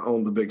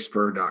on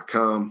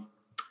thebigspur.com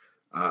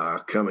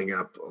coming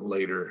up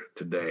later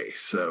today.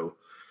 So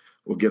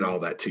we'll get all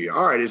that to you.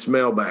 All right, it's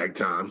mailbag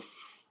time.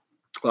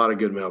 A lot of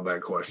good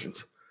mailbag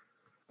questions,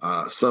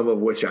 some of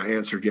which I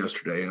answered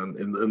yesterday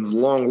in the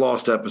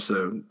long-lost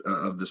episode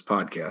of this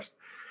podcast.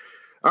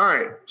 All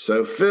right,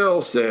 so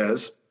Phil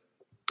says,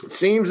 it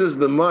seems as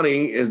the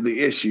money is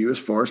the issue as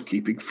far as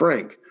keeping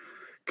Frank.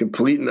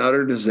 Complete and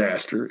utter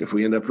disaster if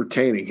we end up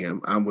retaining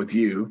him. I'm with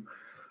you.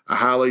 I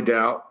highly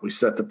doubt we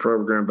set the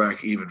program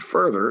back even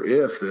further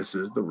if this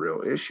is the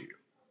real issue.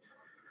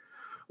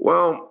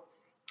 Well,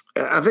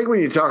 I think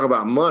when you talk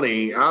about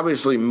money,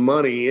 obviously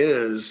money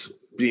is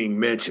being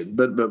mentioned.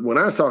 But when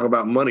I talk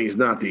about money is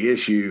not the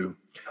issue,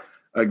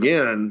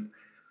 again,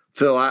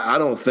 Phil, I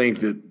don't think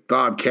that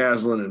Bob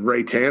Caslin and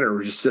Ray Tanner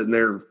were just sitting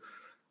there,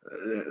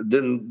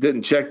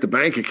 didn't check the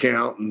bank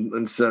account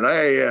and said,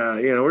 hey,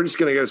 we're just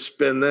going to go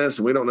spend this.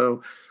 And we don't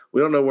know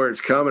where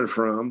it's coming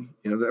from.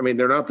 I mean,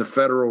 they're not the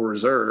Federal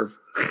Reserve.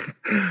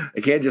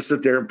 They can't just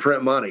sit there and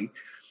print money.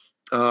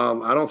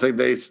 I don't think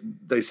they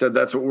said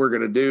that's what we're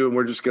going to do, and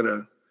we're just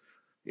going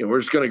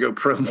to go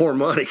print more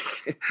money.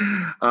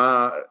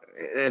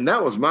 And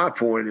that was my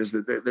point, is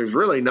that there's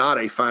really not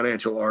a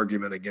financial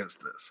argument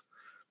against this.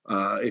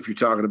 If you're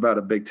talking about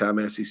a big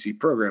time SEC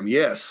program,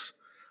 yes,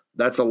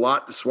 that's a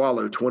lot to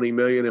swallow. $20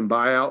 million in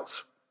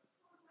buyouts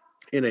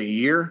in a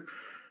year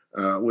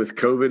with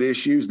COVID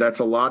issues. That's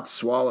a lot to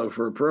swallow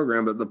for a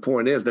program. But the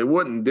point is, they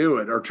wouldn't do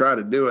it or try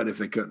to do it if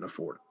they couldn't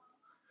afford it.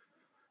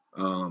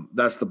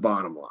 That's the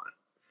bottom line.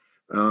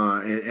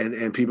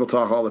 And people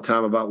talk all the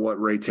time about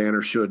what Ray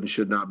Tanner should and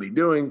should not be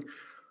doing.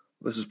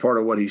 This is part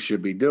of what he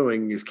should be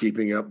doing, is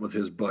keeping up with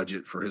his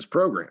budget for his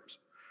programs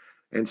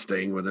and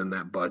staying within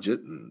that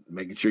budget and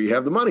making sure you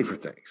have the money for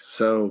things.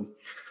 So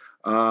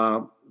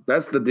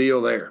that's the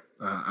deal there.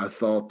 I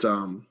thought,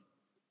 so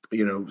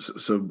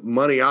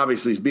money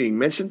obviously is being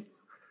mentioned,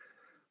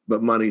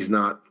 but money's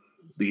not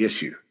the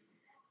issue,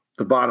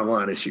 the bottom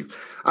line issue.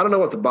 I don't know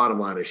what the bottom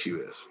line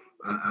issue is.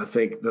 I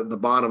think that the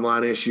bottom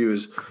line issue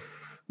is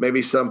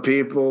maybe some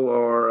people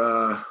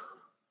are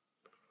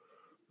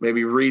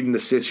maybe reading the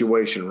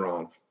situation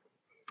wrong,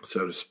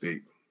 so to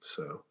speak.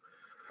 So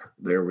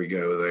there we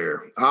go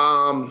there.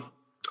 All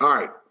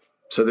right.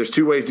 So there's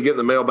two ways to get in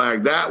the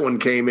mailbag. That one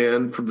came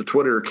in from the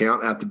Twitter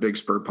account at the Big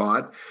Spur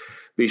Pod.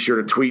 Be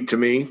sure to tweet to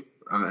me,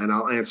 and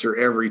I'll answer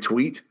every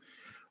tweet.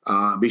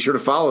 Be sure to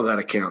follow that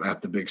account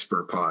at the Big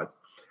Spur Pod.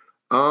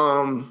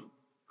 All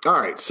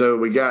right. So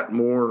we got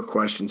more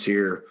questions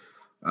here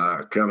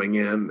coming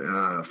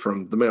in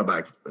from the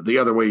mailbag. The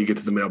other way you get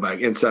to the mailbag,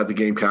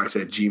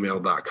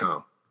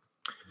 insidethegamecocks@gmail.com.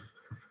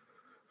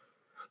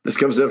 This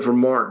comes in from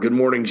Mark. Good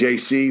morning,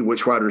 JC.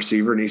 Which wide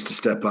receiver needs to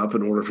step up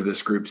in order for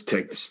this group to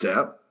take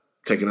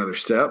another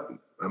step?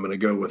 I'm going to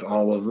go with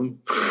all of them.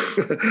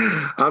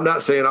 I'm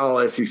not saying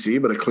all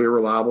SEC, but a clear,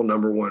 reliable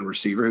number one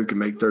receiver who can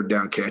make third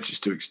down catches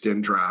to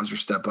extend drives or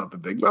step up in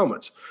big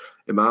moments.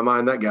 In my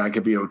mind, that guy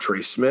could be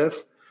Trey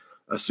Smith,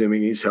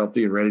 assuming he's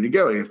healthy and ready to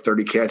go. He had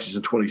 30 catches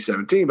in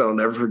 2017, but I'll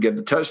never forget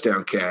the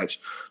touchdown catch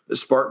that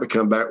sparked the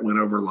comeback win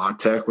over La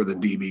Tech, where the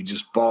DB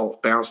just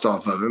bounced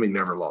off of him. He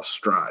never lost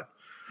stride.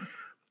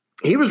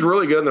 He was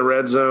really good in the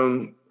red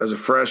zone as a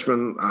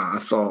freshman. I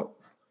thought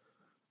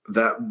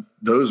that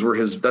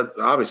that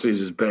obviously is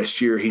his best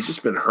year. He's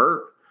just been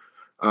hurt.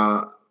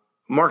 Mark,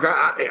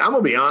 I'm going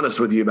to be honest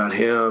with you about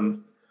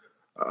him.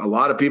 A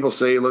lot of people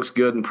say he looks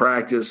good in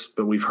practice,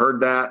 but we've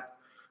heard that.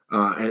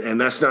 And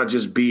that's not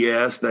just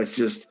BS. That's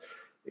just,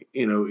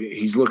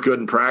 he's looked good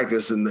in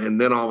practice,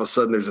 and then all of a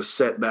sudden there's a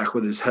setback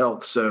with his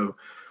health. So,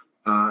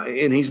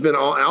 and he's been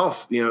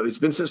off, it's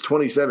been since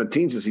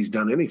 2017 since he's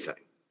done anything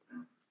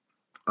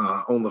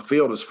on the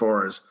field as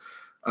far as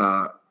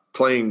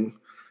playing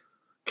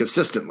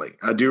consistently.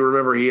 I do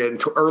remember he had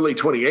early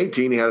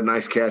 2018, he had a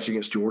nice catch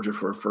against Georgia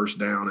for a first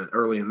down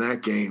early in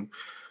that game,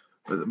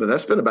 but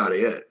that's been about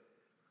it.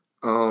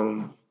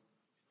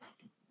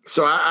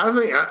 So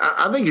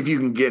I think if you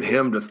can get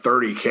him to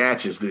 30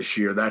 catches this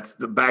year, that's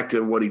back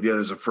to what he did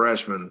as a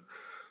freshman.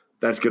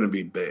 That's going to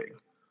be big.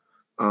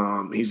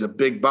 He's a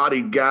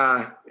big-bodied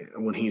guy.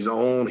 When he's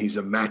on, he's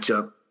a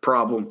matchup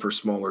problem for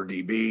smaller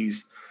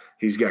DBs.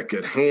 He's got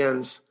good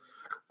hands.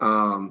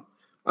 I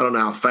don't know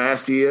how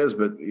fast he is,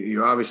 but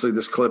obviously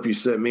this clip you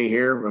sent me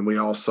here, and we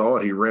all saw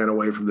it. He ran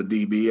away from the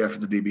DB after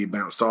the DB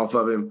bounced off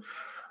of him.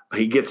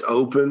 He gets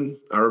open.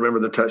 I remember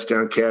the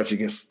touchdown catch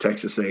against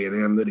Texas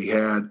A&M that he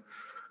had.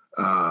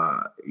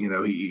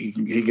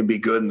 He can be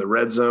good in the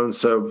red zone.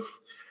 So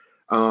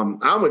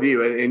I'm with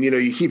you. And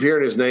you keep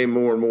hearing his name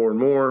more and more and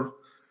more.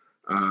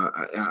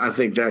 I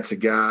think that's a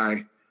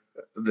guy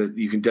that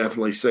you can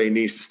definitely say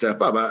needs to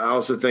step up. I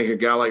also think a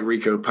guy like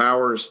Rico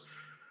Powers,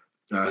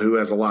 who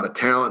has a lot of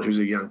talent, who's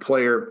a young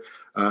player,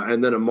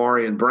 and then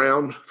Amarian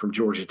Brown from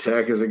Georgia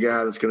Tech is a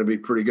guy that's going to be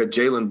pretty good.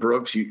 Jalen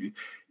Brooks, you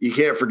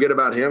can't forget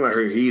about him. I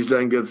heard he's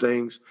done good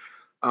things.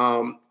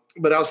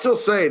 But I'll still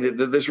say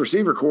that this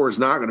receiver core is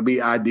not going to be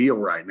ideal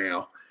right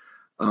now.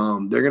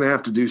 They're going to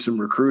have to do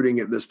some recruiting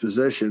at this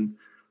position.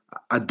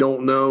 I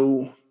don't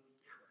know,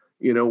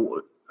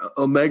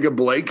 Omega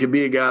Blake could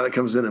be a guy that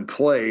comes in and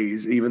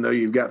plays, even though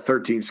you've got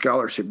 13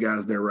 scholarship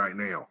guys there right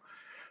now.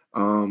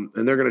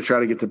 And they're going to try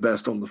to get the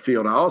best on the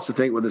field. I also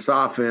think with this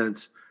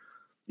offense,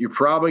 you're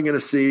probably going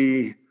to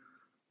see,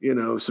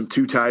 some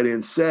two tight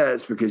end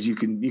sets, because you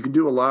can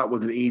do a lot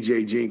with an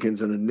E.J.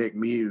 Jenkins and a Nick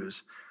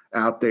Muse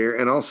out there,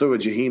 and also a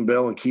Jaheim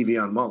Bell and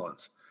Kevion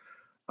Mullins.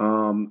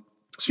 So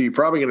you're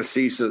probably going to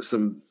see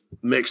some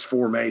mixed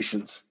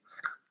formations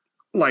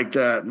like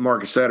that.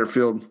 Marcus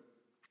Satterfield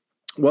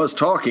was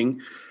talking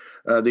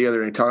the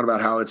other day, talking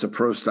about how it's a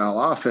pro-style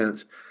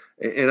offense.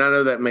 And I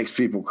know that makes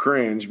people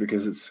cringe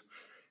because it's,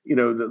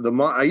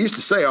 I used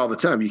to say all the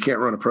time, you can't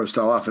run a pro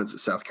style offense at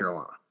South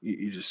Carolina.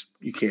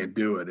 You can't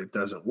do it. It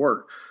doesn't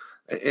work.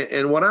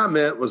 And what I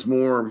meant was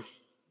more,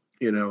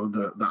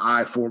 the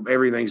eye form.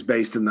 Everything's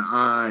based in the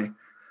eye.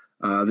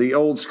 The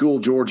old school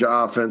Georgia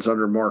offense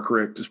under Mark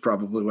Richt is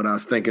probably what I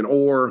was thinking.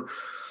 Or,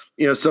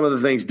 some of the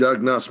things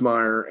Doug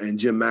Nussmeier and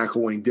Jim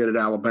McElwain did at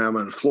Alabama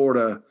and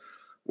Florida,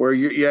 where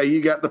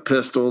you got the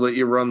pistol that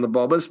you run the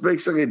ball, but it's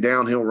basically a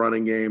downhill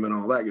running game and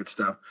all that good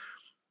stuff.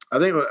 I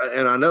think,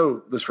 and I know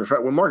this for a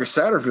fact, what Marcus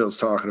Satterfield's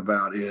talking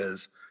about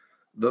is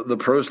the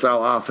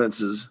pro-style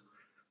offenses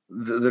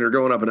that are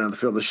going up and down the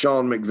field, the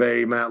Sean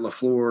McVay, Matt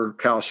LaFleur,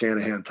 Kyle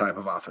Shanahan type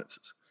of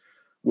offenses,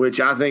 which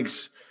I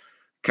think's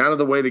kind of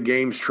the way the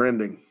game's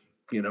trending,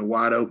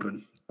 wide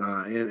open.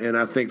 And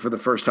I think for the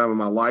first time in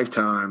my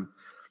lifetime,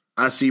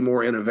 I see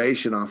more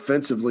innovation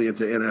offensively at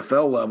the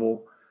NFL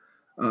level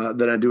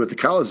than I do at the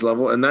college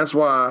level. And that's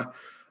why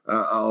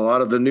a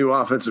lot of the new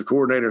offensive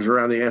coordinators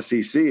around the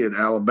SEC at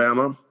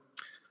Alabama,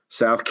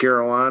 South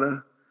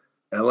Carolina,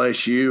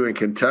 LSU, and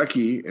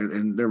Kentucky,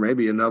 and there may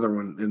be another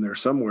one in there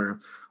somewhere,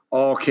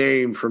 all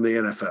came from the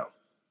NFL.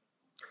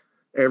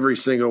 Every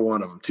single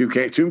one of them. Two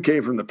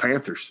came from the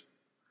Panthers.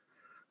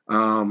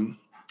 And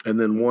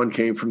then one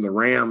came from the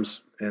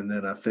Rams. And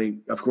then I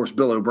think, of course,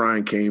 Bill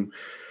O'Brien came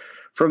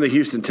from the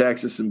Houston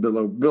Texans. And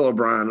Bill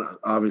O'Brien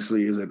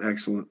obviously is an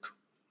excellent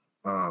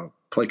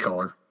play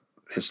caller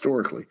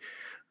historically.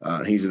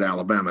 He's at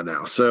Alabama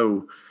now.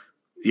 So,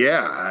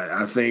 yeah,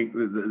 I think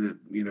that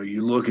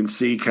you look and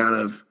see kind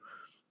of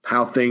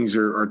how things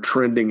are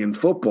trending in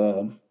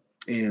football,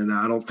 and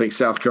I don't think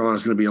South Carolina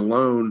is going to be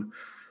alone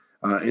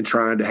in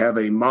trying to have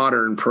a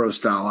modern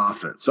pro-style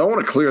offense. So I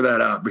want to clear that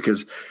up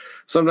because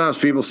sometimes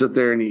people sit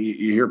there and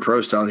you hear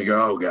pro-style and you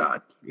go, oh,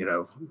 God,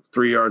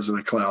 3 yards in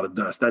a cloud of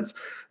dust.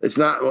 It's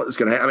not what's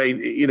going to happen. I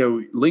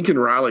mean, Lincoln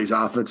Riley's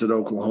offense at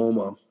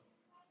Oklahoma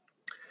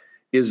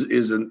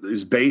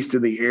is based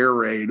in the air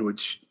raid,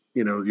 which –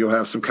 you'll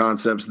have some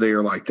concepts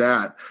there like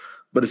that,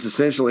 but it's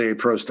essentially a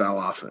pro-style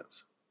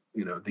offense,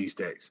 these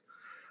days.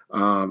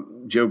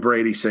 Joe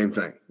Brady, same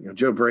thing.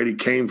 Joe Brady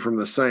came from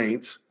the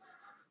Saints,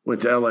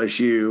 went to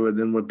LSU, and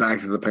then went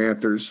back to the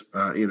Panthers,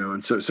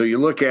 and so you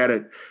look at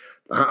it.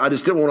 I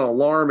just didn't want to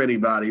alarm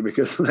anybody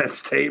because of that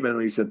statement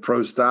when he said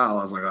pro-style.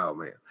 I was like, oh,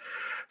 man.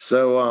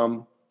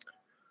 So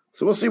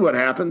we'll see what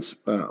happens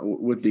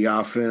with the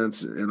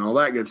offense and all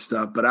that good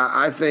stuff. But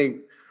I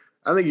think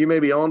you may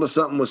be onto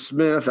something with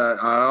Smith.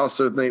 I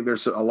also think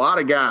there's a lot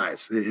of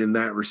guys in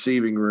that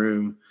receiving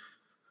room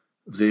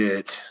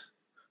that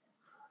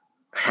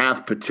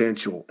have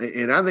potential.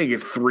 And I think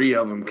if three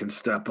of them can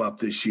step up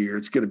this year,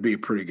 it's going to be a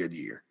pretty good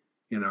year,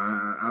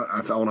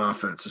 on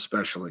offense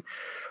especially.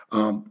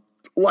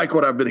 Like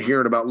what I've been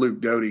hearing about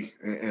Luke Doty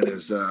and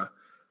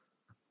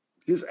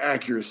his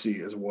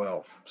accuracy as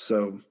well.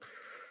 So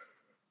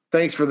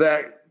thanks for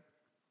that,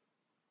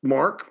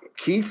 Mark.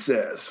 Keith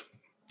says,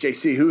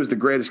 JC, who is the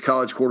greatest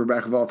college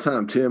quarterback of all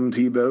time? Tim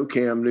Tebow,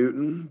 Cam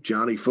Newton,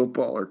 Johnny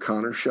Football, or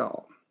Connor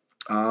Shaw?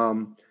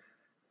 I'm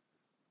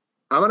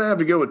going to have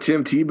to go with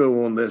Tim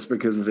Tebow on this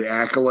because of the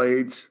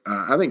accolades.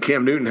 I think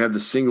Cam Newton had the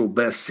single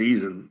best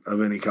season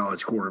of any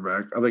college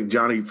quarterback. I think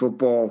Johnny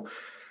Football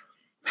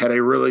had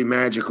a really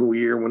magical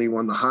year when he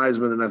won the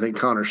Heisman, and I think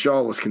Connor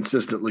Shaw was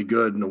consistently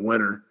good in the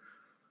winter.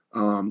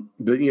 But,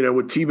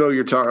 with Tebow,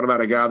 you're talking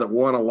about a guy that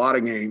won a lot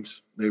of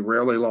games. They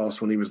rarely lost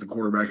when he was the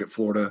quarterback at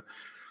Florida.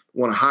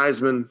 Won a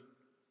Heisman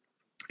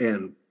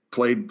and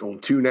played on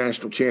 2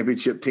 national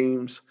championship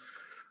teams.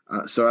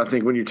 So I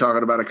think when you're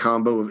talking about a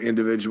combo of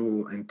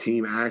individual and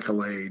team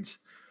accolades,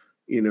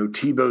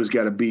 Tebow's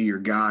got to be your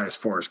guy as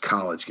far as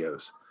college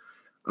goes,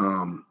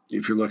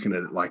 if you're looking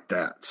at it like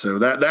that. So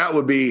that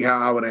would be how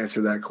I would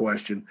answer that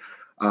question.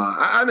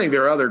 I think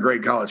there are other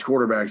great college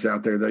quarterbacks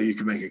out there, though, you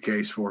can make a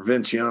case for.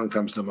 Vince Young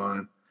comes to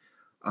mind.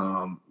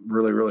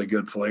 Really, really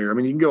good player. I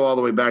mean, you can go all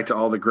the way back to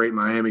all the great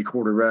Miami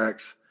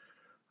quarterbacks.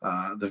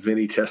 The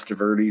Vinny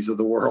Testaverdes of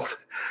the world.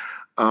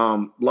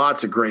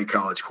 Lots of great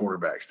college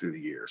quarterbacks through the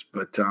years.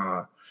 But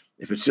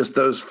if it's just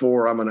those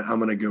four, I'm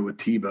gonna go with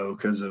Tebow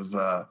because of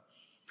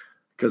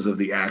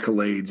the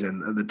accolades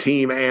and the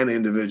team and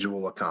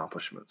individual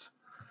accomplishments.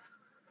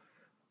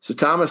 So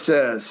Thomas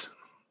says,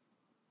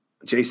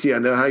 JC, I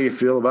know how you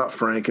feel about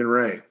Frank and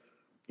Ray.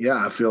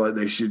 Yeah, I feel like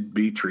they should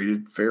be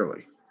treated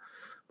fairly.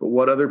 But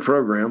what other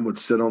program would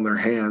sit on their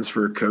hands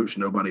for a coach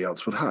nobody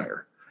else would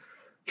hire?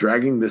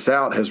 Dragging this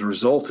out has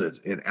resulted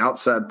in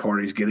outside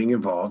parties getting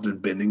involved and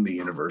bending the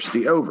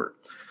university over.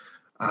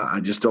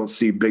 I just don't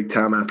see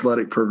big-time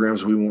athletic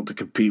programs we want to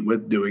compete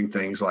with doing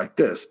things like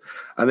this.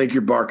 I think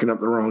you're barking up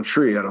the wrong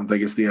tree. I don't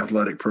think it's the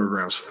athletic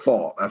program's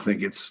fault. I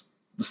think it's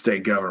the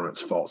state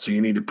government's fault. So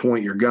you need to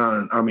point your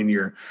gun. I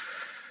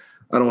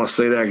don't want to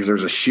say that because there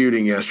was a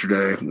shooting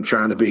yesterday. I'm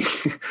trying to be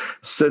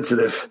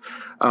sensitive.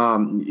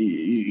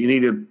 You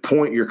need to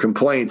point your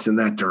complaints in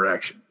that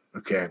direction,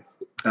 okay?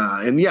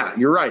 And yeah,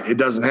 you're right. It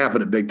doesn't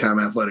happen at big time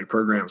athletic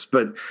programs,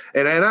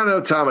 and I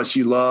know, Thomas,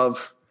 you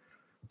love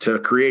to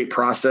create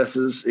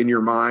processes in your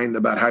mind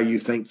about how you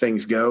think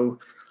things go.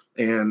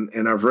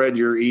 And I've read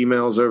your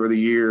emails over the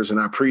years, and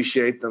I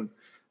appreciate them.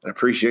 And I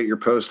appreciate your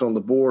post on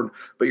the board,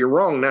 but you're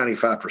wrong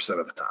 95%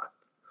 of the time,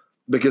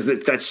 because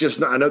that's just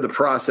not, I know the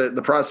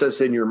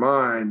process in your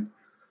mind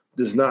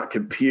does not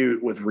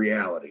compute with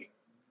reality.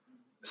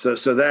 So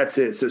that's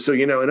it. So,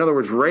 in other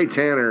words, Ray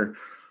Tanner,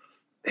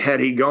 had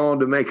he gone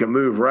to make a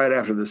move right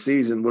after the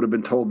season, would have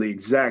been told the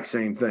exact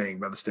same thing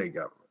by the state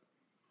government.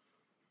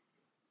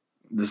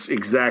 This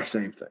exact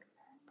same thing.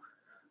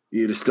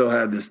 You'd have still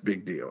had this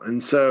big deal.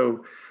 And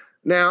so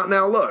now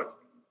look,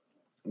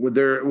 would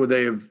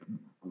they have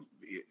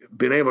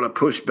been able to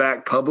push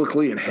back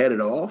publicly and head it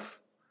off?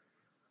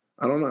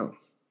 I don't know.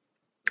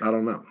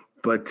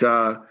 But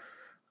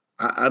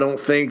I don't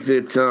think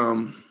that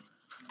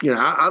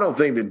I don't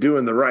think that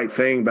doing the right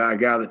thing by a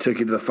guy that took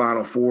you to the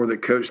Final Four,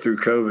 that coached through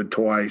COVID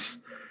twice,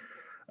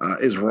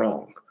 is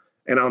wrong.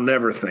 And I'll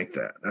never think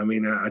that. I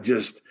mean, I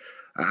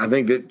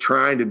think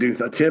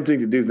that attempting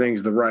to do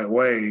things the right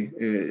way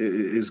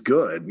is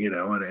good,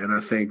 and I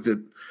think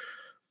that,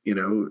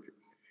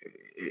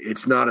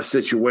 it's not a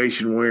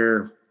situation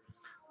where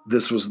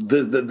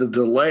the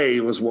delay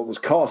was what was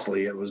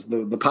costly. It was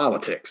the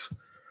politics.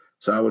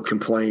 So I would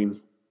complain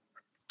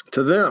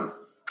to them.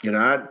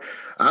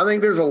 I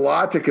think there's a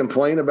lot to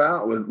complain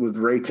about with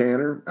Ray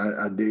Tanner.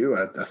 I do.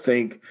 I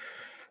think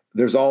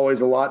there's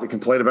always a lot to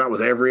complain about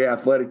with every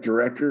athletic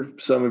director.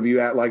 Some of you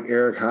act like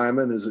Eric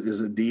Hyman is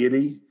a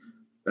deity.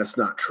 That's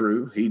not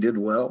true. He did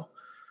well.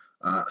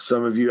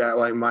 Some of you act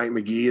like Mike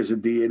McGee is a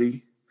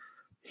deity.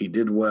 He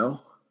did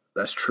well.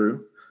 That's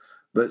true.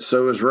 But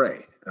so is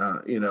Ray.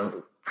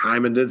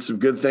 Hyman did some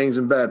good things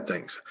and bad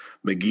things.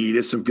 McGee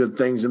did some good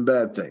things and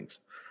bad things.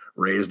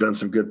 Ray has done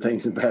some good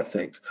things and bad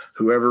things.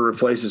 Whoever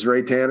replaces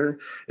Ray Tanner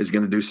is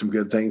going to do some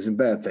good things and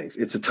bad things.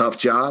 It's a tough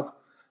job.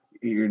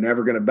 You're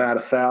never going to bat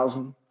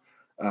 1,000.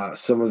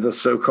 Some of the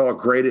so-called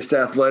greatest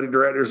athletic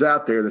directors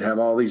out there that have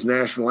all these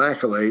national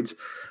accolades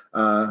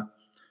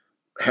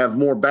have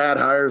more bad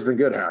hires than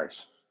good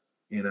hires.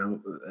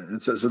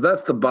 And so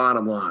that's the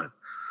bottom line.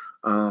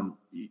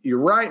 You're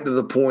right to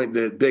the point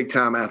that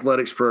big-time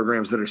athletics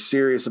programs that are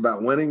serious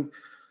about winning,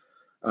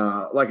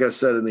 like I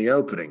said in the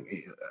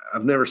opening,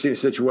 I've never seen a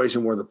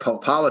situation where the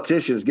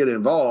politicians get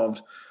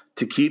involved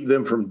to keep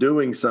them from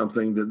doing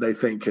something that they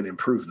think can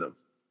improve them.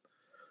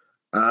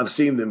 I've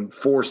seen them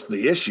force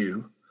the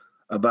issue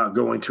about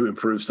going to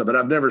improve something, but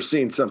I've never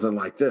seen something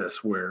like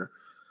this where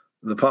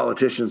the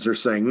politicians are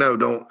saying,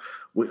 no,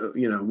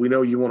 we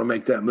know you want to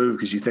make that move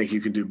because you think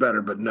you can do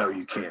better, but no,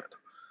 you can't.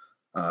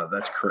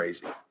 That's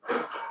crazy.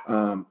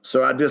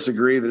 So I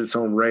disagree that it's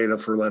on Ray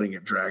for letting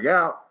it drag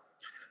out.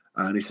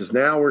 And he says,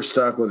 now we're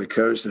stuck with a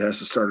coach that has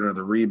to start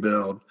another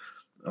rebuild.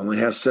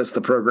 Sets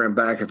the program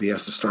back if he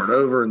has to start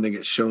over and then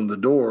gets shown the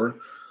door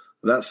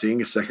without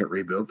seeing a second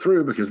rebuild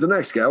through, because the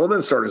next guy will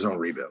then start his own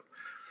rebuild.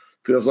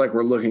 Feels like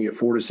we're looking at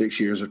 4 to 6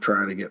 years of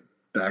trying to get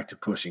back to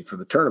pushing for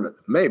the tournament.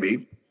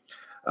 Maybe.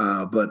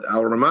 But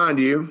I'll remind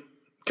you,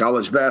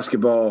 college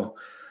basketball,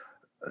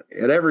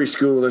 at every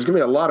school, there's going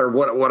to be a lot of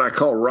what I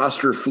call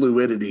roster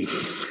fluidity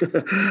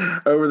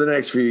over the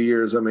next few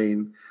years. I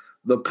mean,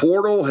 the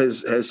portal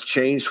has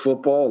changed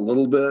football a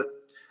little bit,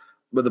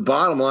 but the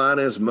bottom line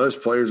is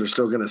most players are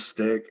still going to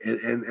stick,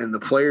 and the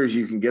players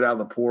you can get out of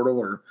the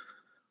portal are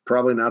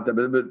probably not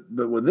that.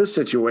 But with this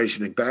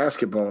situation in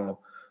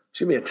basketball, there's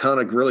going to be a ton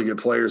of really good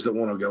players that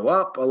want to go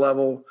up a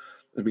level.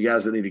 There'll be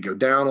guys that need to go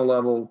down a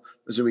level.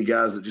 There's going to be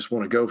guys that just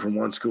want to go from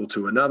one school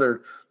to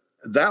another.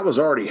 That was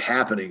already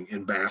happening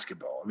in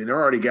basketball. I mean, there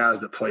are already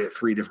guys that play at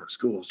 3 different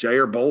schools.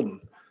 Jair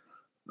Bolden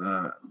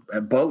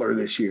at Butler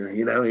this year,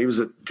 he was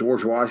at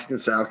George Washington,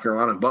 South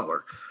Carolina, and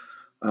Butler.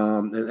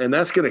 And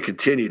that's going to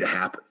continue to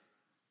happen.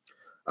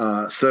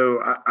 So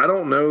I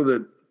don't know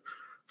that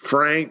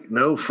Frank,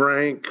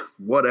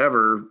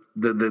 whatever,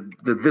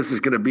 that this is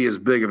going to be as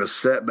big of a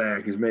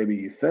setback as maybe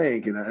you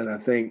think. And I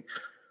think,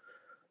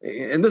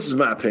 and this is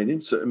my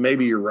opinion, so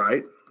maybe you're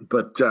right,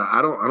 but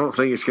I don't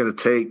think it's going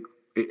to take.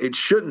 It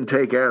shouldn't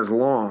take as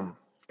long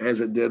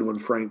as it did when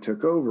Frank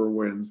took over,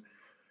 when,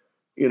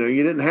 you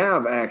didn't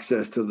have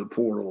access to the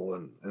portal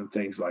and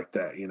things like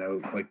that,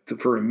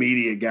 for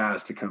immediate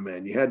guys to come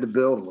in. You had to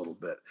build a little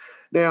bit.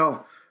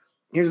 Now,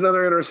 here's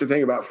another interesting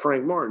thing about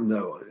Frank Martin,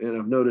 though, and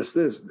I've noticed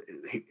this.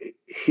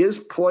 His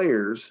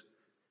players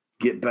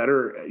get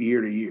better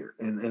year to year.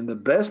 And the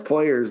best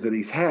players that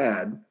he's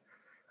had,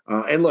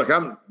 and look,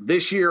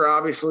 this year,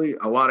 obviously,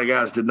 a lot of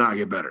guys did not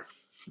get better,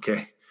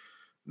 okay?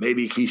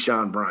 Maybe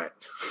Keyshawn Bryant.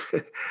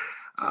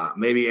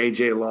 Maybe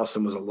A.J.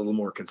 Lawson was a little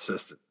more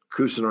consistent.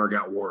 Cousinar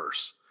got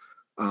worse.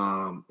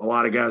 A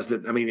lot of guys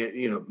didn't. I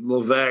mean,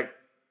 Levesque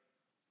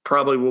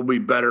probably will be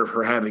better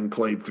for having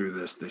played through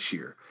this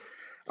year.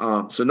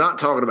 So not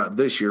talking about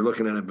this year,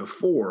 looking at it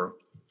before,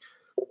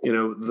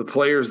 the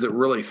players that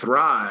really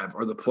thrive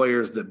are the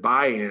players that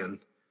buy in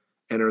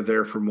and are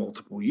there for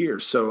multiple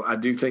years. So I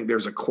do think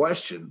there's a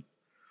question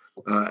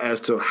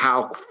as to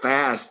how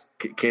fast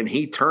can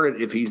he turn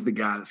it if he's the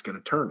guy that's going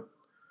to turn it.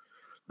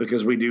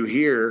 Because we do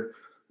hear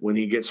when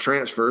he gets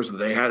transfers,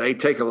 they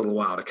take a little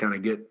while to kind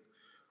of get,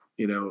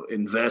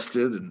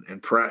 invested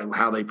and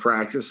how they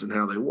practice and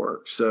how they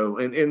work. So,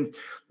 and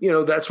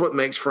that's what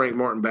makes Frank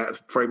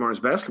Martin's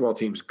basketball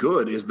teams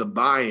good is the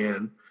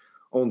buy-in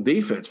on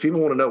defense. People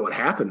want to know what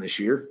happened this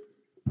year.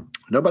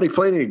 Nobody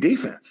played any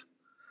defense.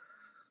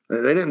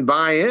 They didn't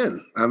buy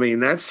in. I mean,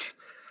 that's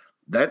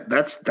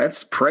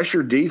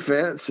pressure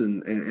defense,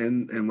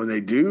 and when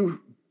they do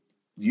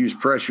use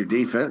pressure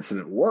defense and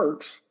it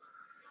works,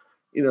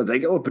 they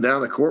go up and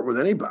down the court with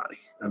anybody.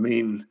 I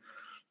mean,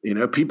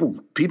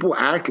 people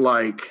act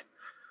like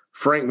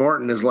Frank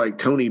Martin is like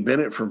Tony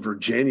Bennett from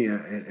Virginia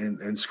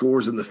and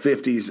scores in the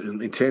 50s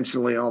and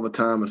intentionally all the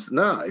time. It's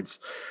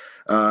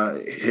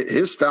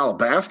his style of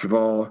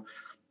basketball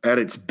at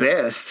its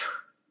best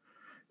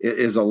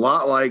is a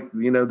lot like,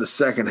 the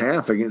second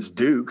half against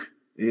Duke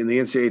in the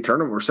NCAA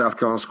tournament where South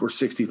Carolina scored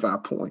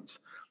 65 points.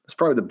 That's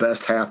probably the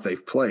best half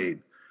they've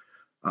played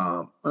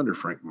under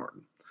Frank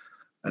Martin.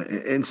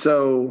 And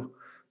so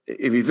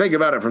if you think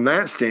about it from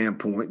that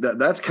standpoint,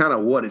 that's kind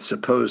of what it's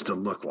supposed to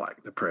look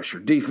like. The pressure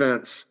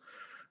defense,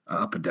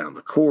 up and down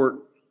the court,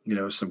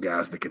 some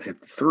guys that can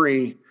hit the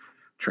three,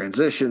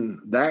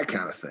 transition, that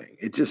kind of thing.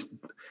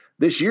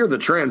 This year, the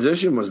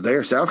transition was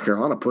there. South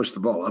Carolina pushed the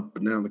ball up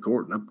and down the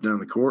court and up and down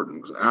the court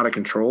and was out of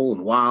control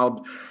and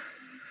wild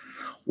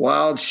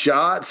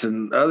shots,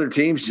 and other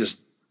teams just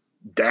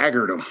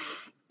daggered them,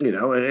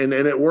 and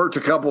it worked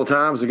a couple of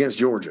times against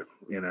Georgia,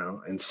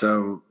 and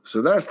so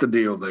that's the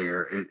deal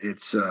there.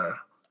 It's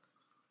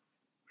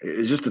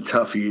just a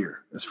tough year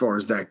as far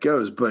as that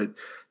goes. But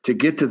to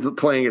get to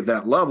playing at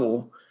that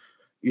level,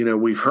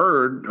 we've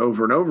heard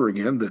over and over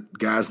again that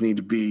guys need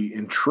to be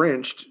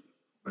entrenched,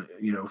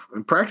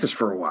 and practice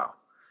for a while.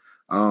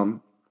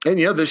 And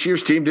this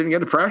year's team didn't get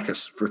to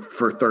practice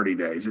for 30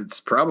 days.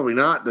 It's probably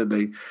not that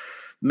they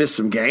missed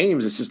some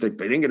games. It's just they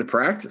didn't get to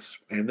practice.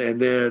 And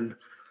then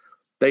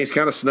things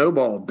kind of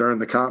snowballed during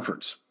the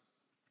conference.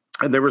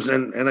 And there was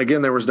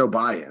no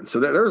buy-in. So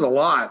there's a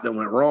lot that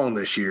went wrong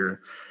this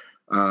year.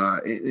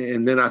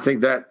 And then I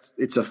think that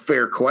it's a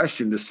fair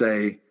question to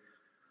say,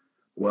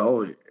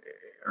 well,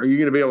 are you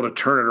going to be able to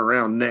turn it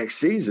around next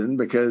season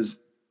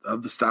because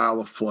of the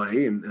style of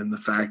play and the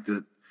fact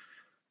that,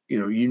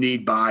 you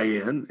need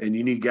buy-in and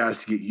you need guys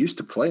to get used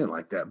to playing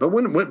like that. But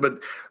but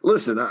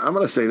listen, I'm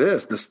going to say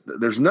this,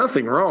 there's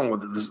nothing wrong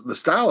with it. The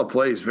style of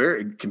play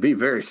can be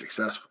very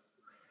successful.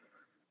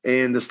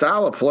 And the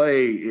style of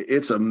play,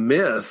 it's a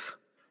myth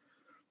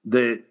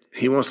that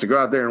he wants to go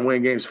out there and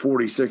win games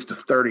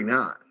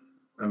 46-39.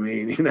 I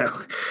mean,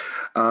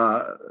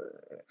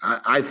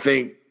 I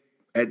think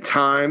at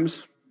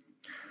times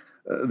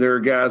there are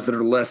guys that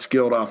are less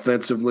skilled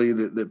offensively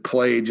that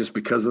play just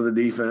because of the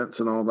defense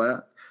and all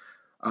that.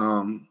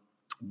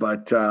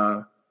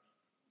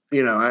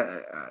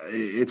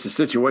 It's a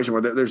situation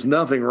where there's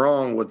nothing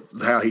wrong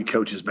with how he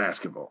coaches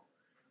basketball.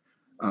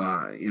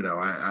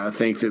 I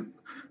think that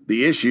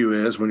the issue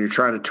is when you're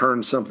trying to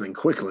turn something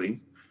quickly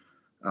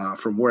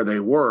from where they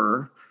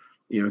were,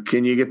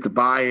 can you get the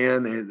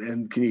buy-in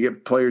and can you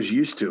get players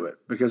used to it?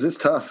 Because it's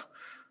tough,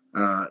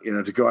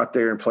 to go out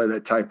there and play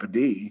that type of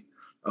D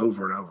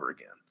over and over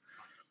again.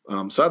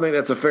 So I think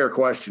that's a fair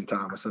question,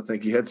 Thomas. I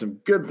think you had some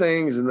good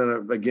things, and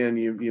then again,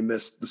 you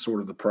missed the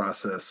sort of the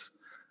process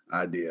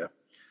idea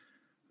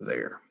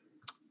there.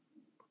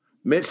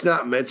 Mitch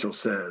Not Mitchell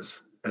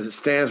says, as it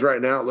stands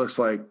right now, it looks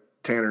like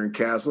Tanner and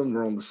Caslin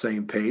were on the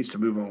same page to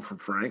move on from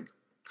Frank.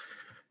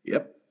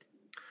 Yep.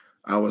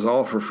 I was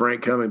all for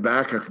Frank coming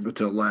back up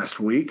until last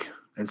week,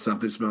 and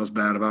something smells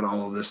bad about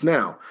all of this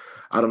now.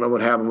 I don't know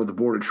what happened with the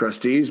board of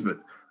trustees, but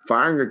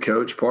firing a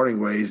coach,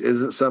 parting ways,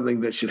 isn't something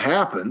that should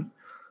happen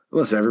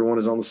unless everyone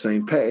is on the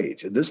same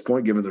page. At this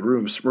point, given the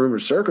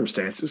rumored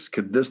circumstances,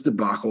 could this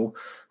debacle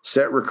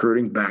set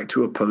recruiting back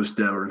to a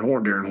post-Darren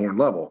Horn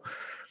level?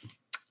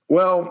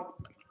 Well,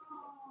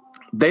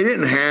 they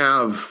didn't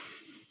have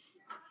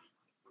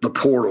the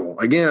portal.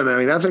 Again,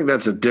 I think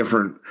that's a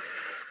different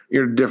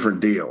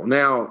deal.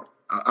 Now,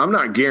 I'm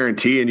not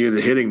guaranteeing you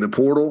that hitting the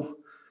portal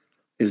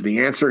is the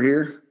answer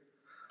here,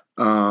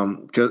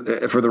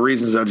 for the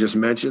reasons I just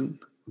mentioned.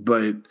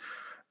 But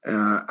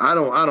I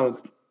don't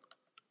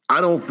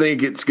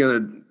think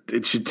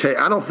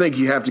I don't think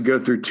you have to go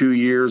through 2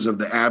 years of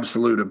the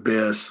absolute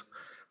abyss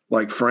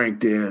like Frank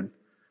did.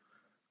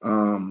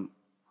 And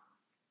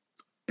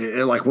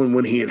like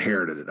when he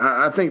inherited it.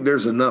 I think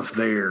there's enough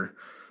there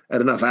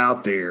and enough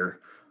out there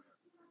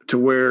to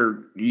where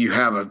you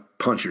have a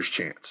puncher's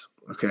chance.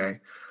 Okay.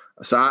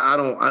 So I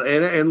don't,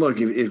 and look,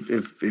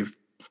 if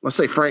let's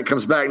say Frank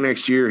comes back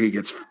next year, he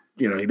gets,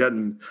 he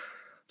doesn't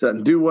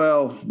do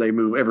well.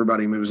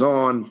 Everybody moves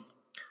on.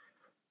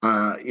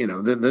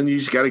 Then you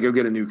just got to go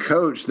get a new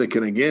coach that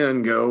can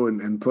again go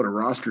and put a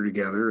roster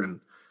together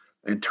and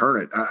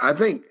turn it. I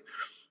think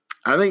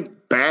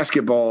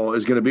basketball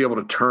is going to be able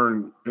to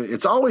turn.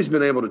 It's always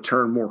been able to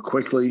turn more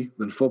quickly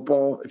than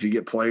football if you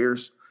get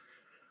players.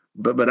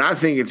 But I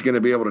think it's going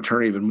to be able to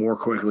turn even more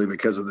quickly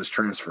because of this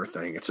transfer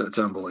thing. It's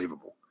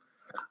unbelievable.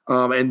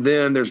 And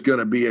then there's going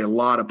to be a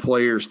lot of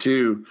players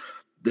too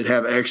that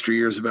have extra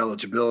years of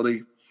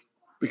eligibility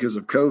because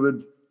of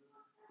COVID.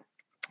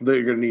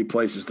 They're going to need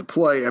places to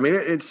play. I mean,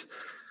 it's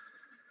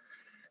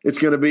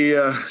going to be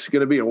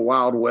a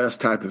Wild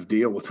West type of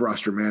deal with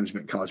roster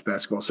management in college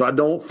basketball. So I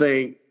don't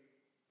think,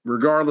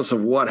 regardless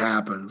of what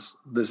happens,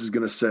 this is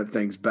going to set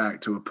things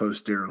back to a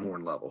post Darren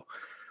Horn level.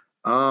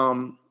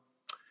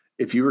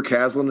 If you were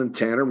Caslin and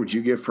Tanner, would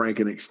you give Frank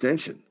an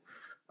extension?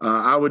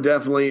 I would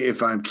definitely,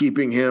 if I'm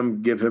keeping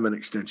him, give him an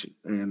extension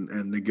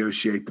and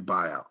negotiate the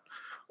buyout.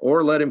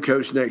 Or let him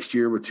coach next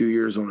year with 2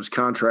 years on his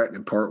contract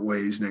and part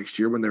ways next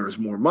year when there is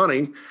more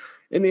money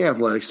in the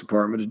athletics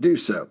department to do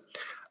so.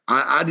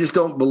 I just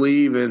don't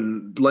believe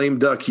in lame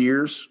duck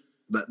years.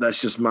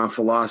 That's just my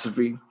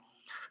philosophy.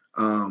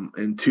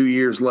 And 2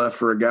 years left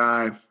for a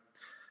guy,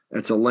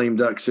 that's a lame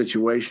duck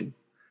situation.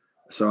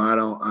 So I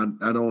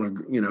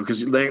don't, you know,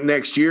 because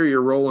next year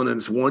you're rolling and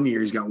it's 1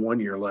 year. He's got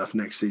 1 year left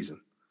next season.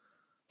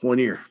 1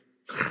 year.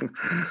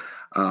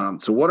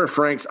 So what are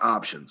Frank's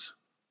options?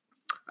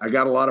 I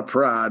got a lot of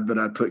pride, but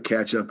I'd put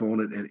ketchup on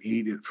it and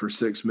eat it for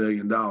 $6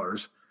 million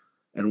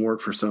and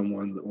work for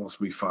someone that wants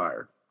to be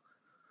fired.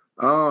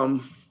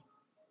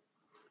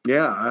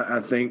 Yeah,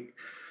 I think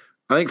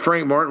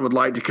Frank Martin would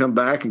like to come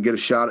back and get a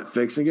shot at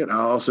fixing it.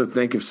 I also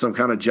think if some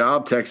kind of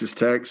job, Texas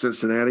Tech,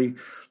 Cincinnati,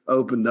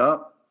 opened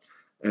up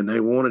and they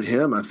wanted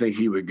him, I think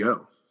he would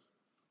go.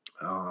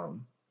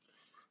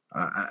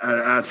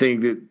 I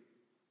think that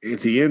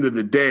at the end of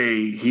the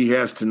day, he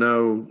has to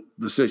know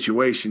the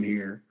situation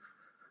here.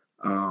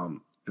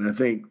 And I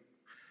think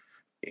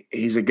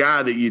he's a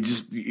guy that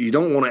you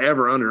don't want to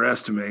ever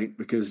underestimate,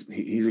 because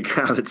he's a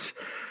guy that's,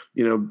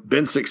 you know,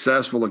 been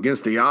successful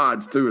against the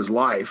odds through his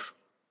life.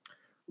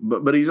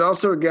 But he's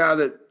also a guy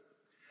that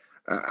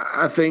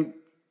I think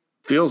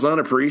feels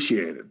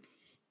unappreciated,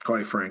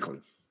 quite frankly.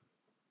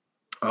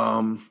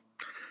 And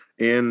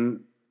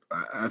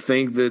I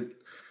think that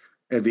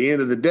at the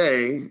end of the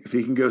day, if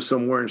he can go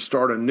somewhere and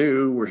start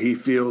anew where he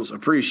feels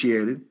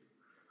appreciated,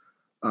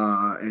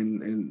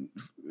 and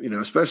you know,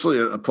 especially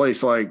a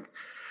place like,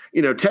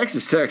 you know,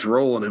 Texas Tech's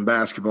rolling in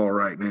basketball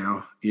right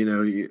now. You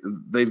know,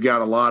 they've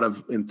got a lot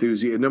of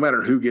enthusiasm. No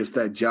matter who gets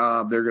that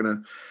job, they're going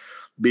to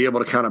be able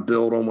to kind of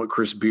build on what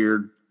Chris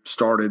Beard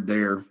started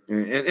there.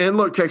 And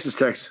look, Texas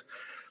Tech's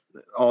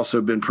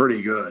also been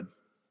pretty good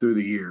through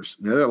the years.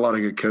 You know, there are a lot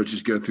of good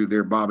coaches go through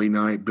there. Bobby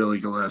Knight, Billy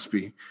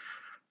Gillespie,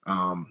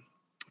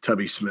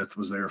 Tubby Smith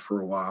was there for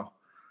a while.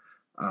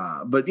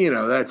 But, you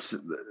know,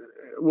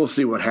 we'll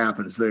see what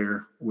happens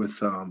there with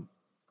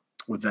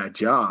that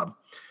job.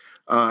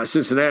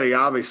 Cincinnati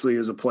obviously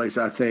is a place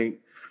I think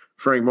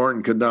Frank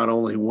Martin could not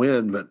only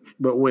win,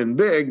 but win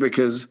big,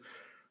 because,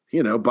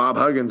 you know, Bob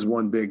Huggins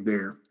won big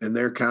there. And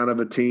they're kind of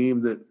a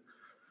team that,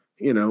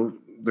 you know,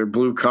 they're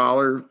blue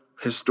collar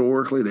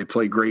historically. They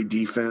play great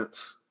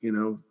defense. You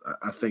know,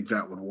 I think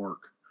that would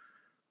work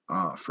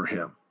for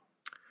him.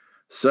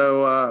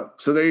 So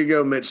there you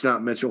go, Mitch,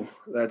 not Mitchell.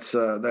 That's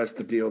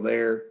the deal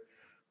there.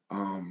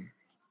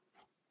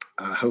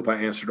 I hope I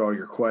answered all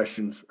your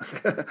questions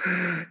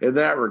in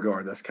that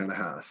regard. That's kind of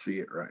how I see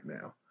it right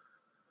now.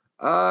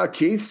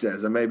 Keith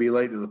says, I may be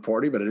late to the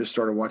party, but I just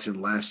started watching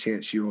Last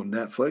Chance U on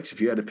Netflix. If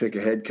you had to pick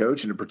a head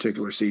coach in a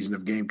particular season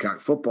of Gamecock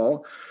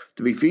football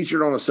to be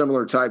featured on a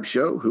similar type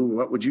show,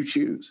 what would you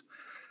choose?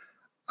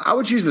 I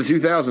would choose the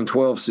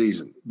 2012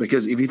 season,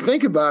 because if you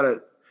think about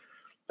it,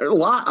 a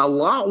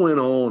lot went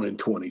on in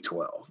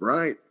 2012,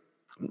 right?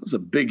 It was a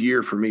big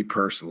year for me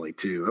personally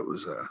too.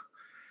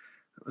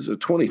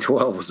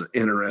 2012 was an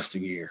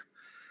interesting year.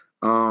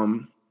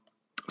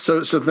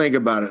 So think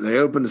about it. They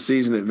opened the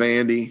season at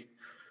Vandy.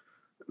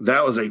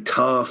 That was a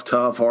tough,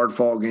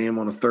 hard-fought game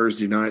on a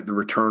Thursday night. The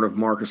return of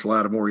Marcus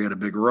Lattimore, he had a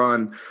big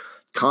run.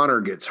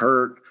 Connor gets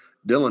hurt.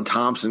 Dylan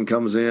Thompson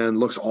comes in,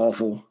 looks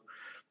awful.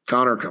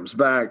 Connor comes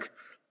back.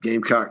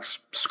 Gamecocks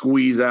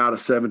squeeze out a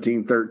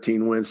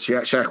 17-13 win.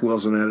 Shaq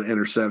Wilson had an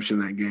interception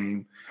that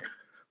game.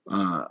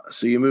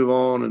 So you move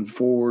on and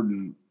forward,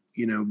 and,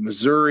 you know,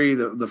 Missouri,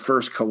 the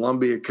first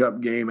Columbia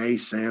Cup game,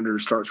 Ace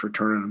Sanders starts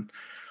returning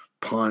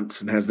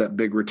punts and has that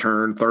big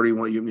return,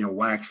 31, you know,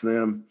 whacks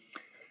them.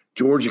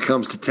 Georgia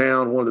comes to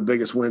town, one of the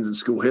biggest wins in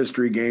school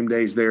history. Game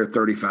days there,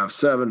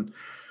 35-7.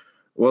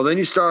 Well, then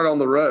you start on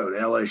the road,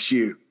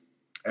 LSU.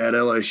 At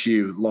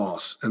LSU,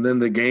 loss. And then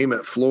the game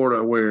at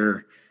Florida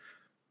where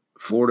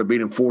Florida beat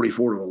them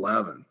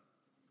 44-11.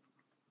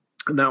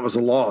 And that was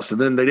a loss. And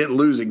then they didn't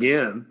lose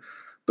again.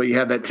 But you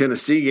had that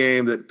Tennessee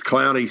game that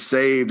Clowney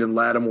saved and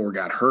Lattimore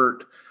got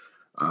hurt.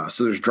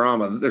 So there's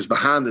drama. There's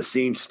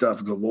behind-the-scenes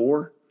stuff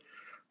galore.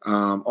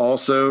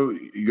 Also,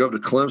 you go up to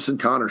Clemson.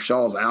 Connor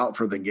Shaw's out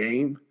for the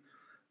game.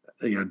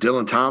 You know,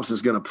 Dylan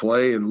Thompson's going to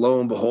play, and lo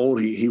and behold,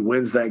 he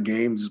wins that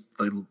game.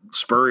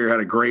 Spurrier had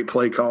a great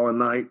play calling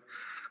night.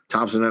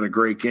 Thompson had a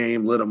great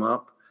game, lit him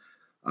up.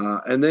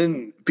 And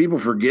then people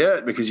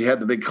forget, because you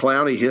had the big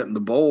Clowney hit in the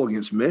bowl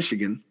against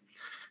Michigan,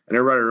 and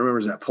everybody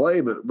remembers that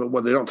play. But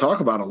what they don't talk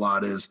about a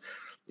lot is,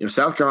 you know,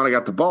 South Carolina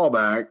got the ball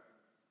back,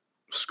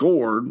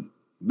 scored,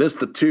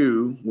 missed the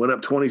two, went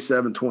up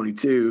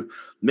 27-22.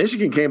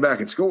 Michigan came back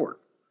and scored.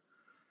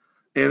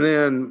 And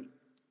then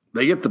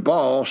they get the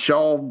ball.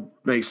 Shaw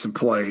makes some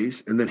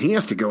plays, and then he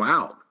has to go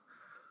out.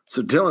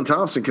 So Dylan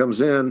Thompson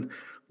comes in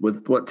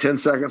with 10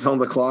 seconds on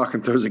the clock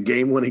and throws a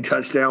game-winning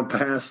touchdown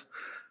pass,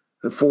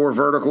 4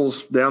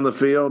 verticals down the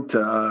field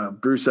to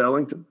Bruce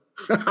Ellington.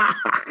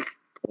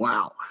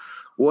 Wow.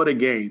 What a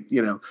game,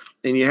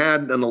 And you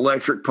had an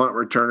electric punt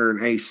returner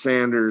in Ace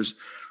Sanders,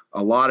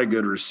 a lot of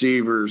good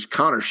receivers.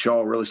 Connor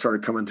Shaw really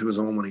started coming to his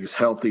own when he was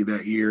healthy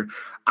that year.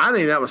 I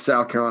think that was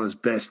South Carolina's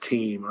best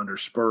team under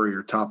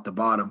Spurrier, top to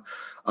bottom.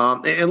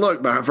 And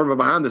look, from a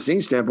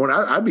behind-the-scenes standpoint,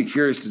 I'd be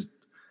curious to,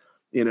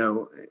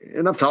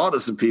 and I've talked to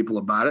some people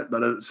about it,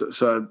 but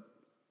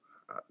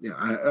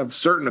I have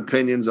certain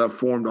opinions I've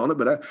formed on it,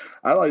 but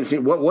I like to see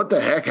what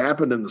the heck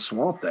happened in the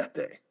swamp that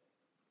day.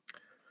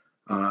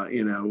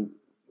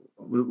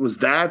 Was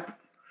that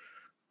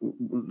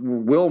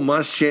Will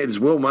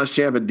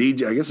Muschamp and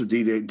DJ? I guess it was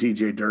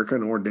DJ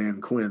Durkin or Dan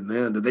Quinn.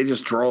 Then did they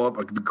just draw up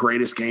the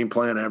greatest game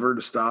plan ever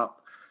to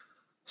stop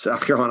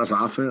South Carolina's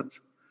offense?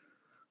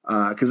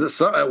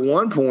 Because at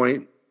one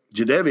point,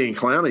 Jadeveon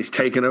Clowney's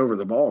taken over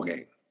the ball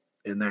game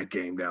in that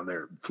game down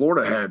there.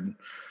 Florida had,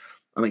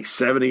 I think,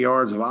 70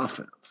 yards of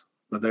offense,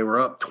 but they were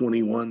up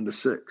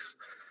 21-6,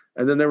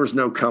 and then there was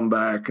no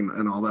comeback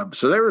and all that.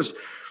 So there was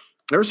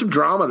some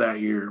drama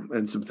that year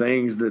and some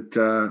things that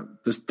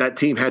that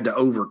team had to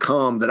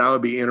overcome that I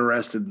would be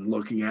interested in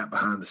looking at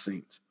behind the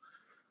scenes.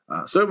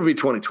 So it would be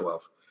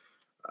 2012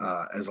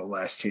 as a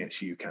last chance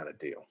you kind of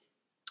deal.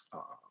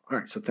 All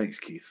right, so thanks,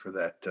 Keith, for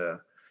that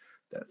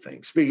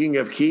thing. Speaking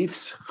of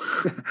Keith's,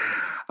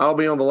 I'll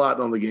be on the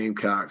Locked On the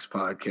Gamecocks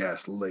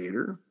podcast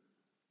later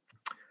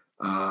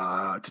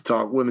to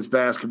talk women's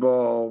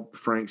basketball, the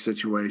Frank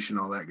situation,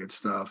 all that good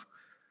stuff.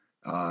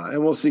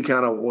 And we'll see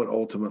kind of what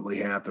ultimately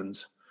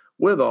happens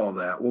with all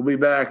that. We'll be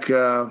back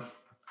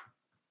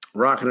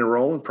rocking and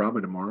rolling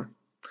probably tomorrow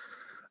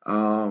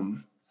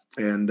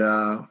and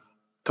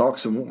talk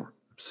some more.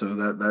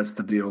 So that's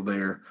the deal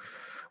there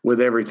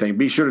with everything.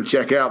 Be sure to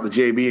check out the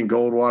JB and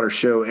Goldwater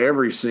show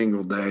every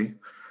single day.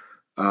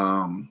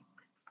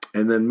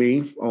 And then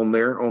me on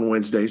there on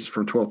Wednesdays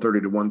from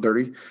 12:30 to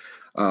 1:30.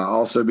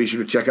 Also, be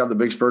sure to check out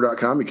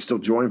thebigspur.com. You can still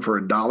join for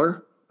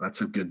 $1.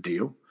 That's a good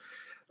deal.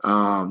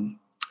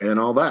 And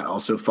all that.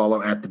 Also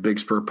follow at the Big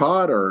Spur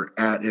Pod or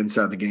at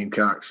Inside the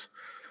Gamecocks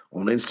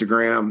on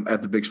Instagram,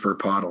 at the Big Spur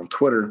Pod on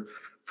Twitter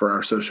for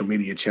our social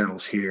media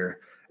channels here.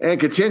 And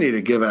continue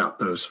to give out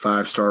those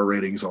 5-star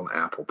ratings on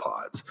Apple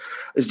Pods.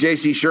 It's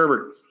JC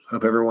Sherbert.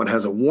 Hope everyone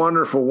has a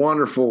wonderful,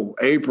 wonderful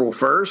April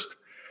 1st.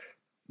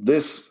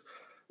 This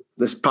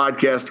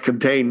podcast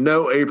contained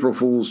no April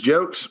Fool's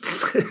jokes.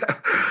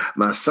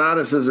 My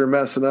sinuses are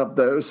messing up,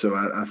 though, so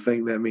I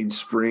think that means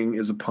spring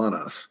is upon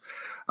us.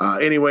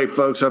 Anyway,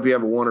 folks, hope you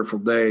have a wonderful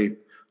day.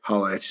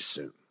 Holla at you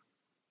soon.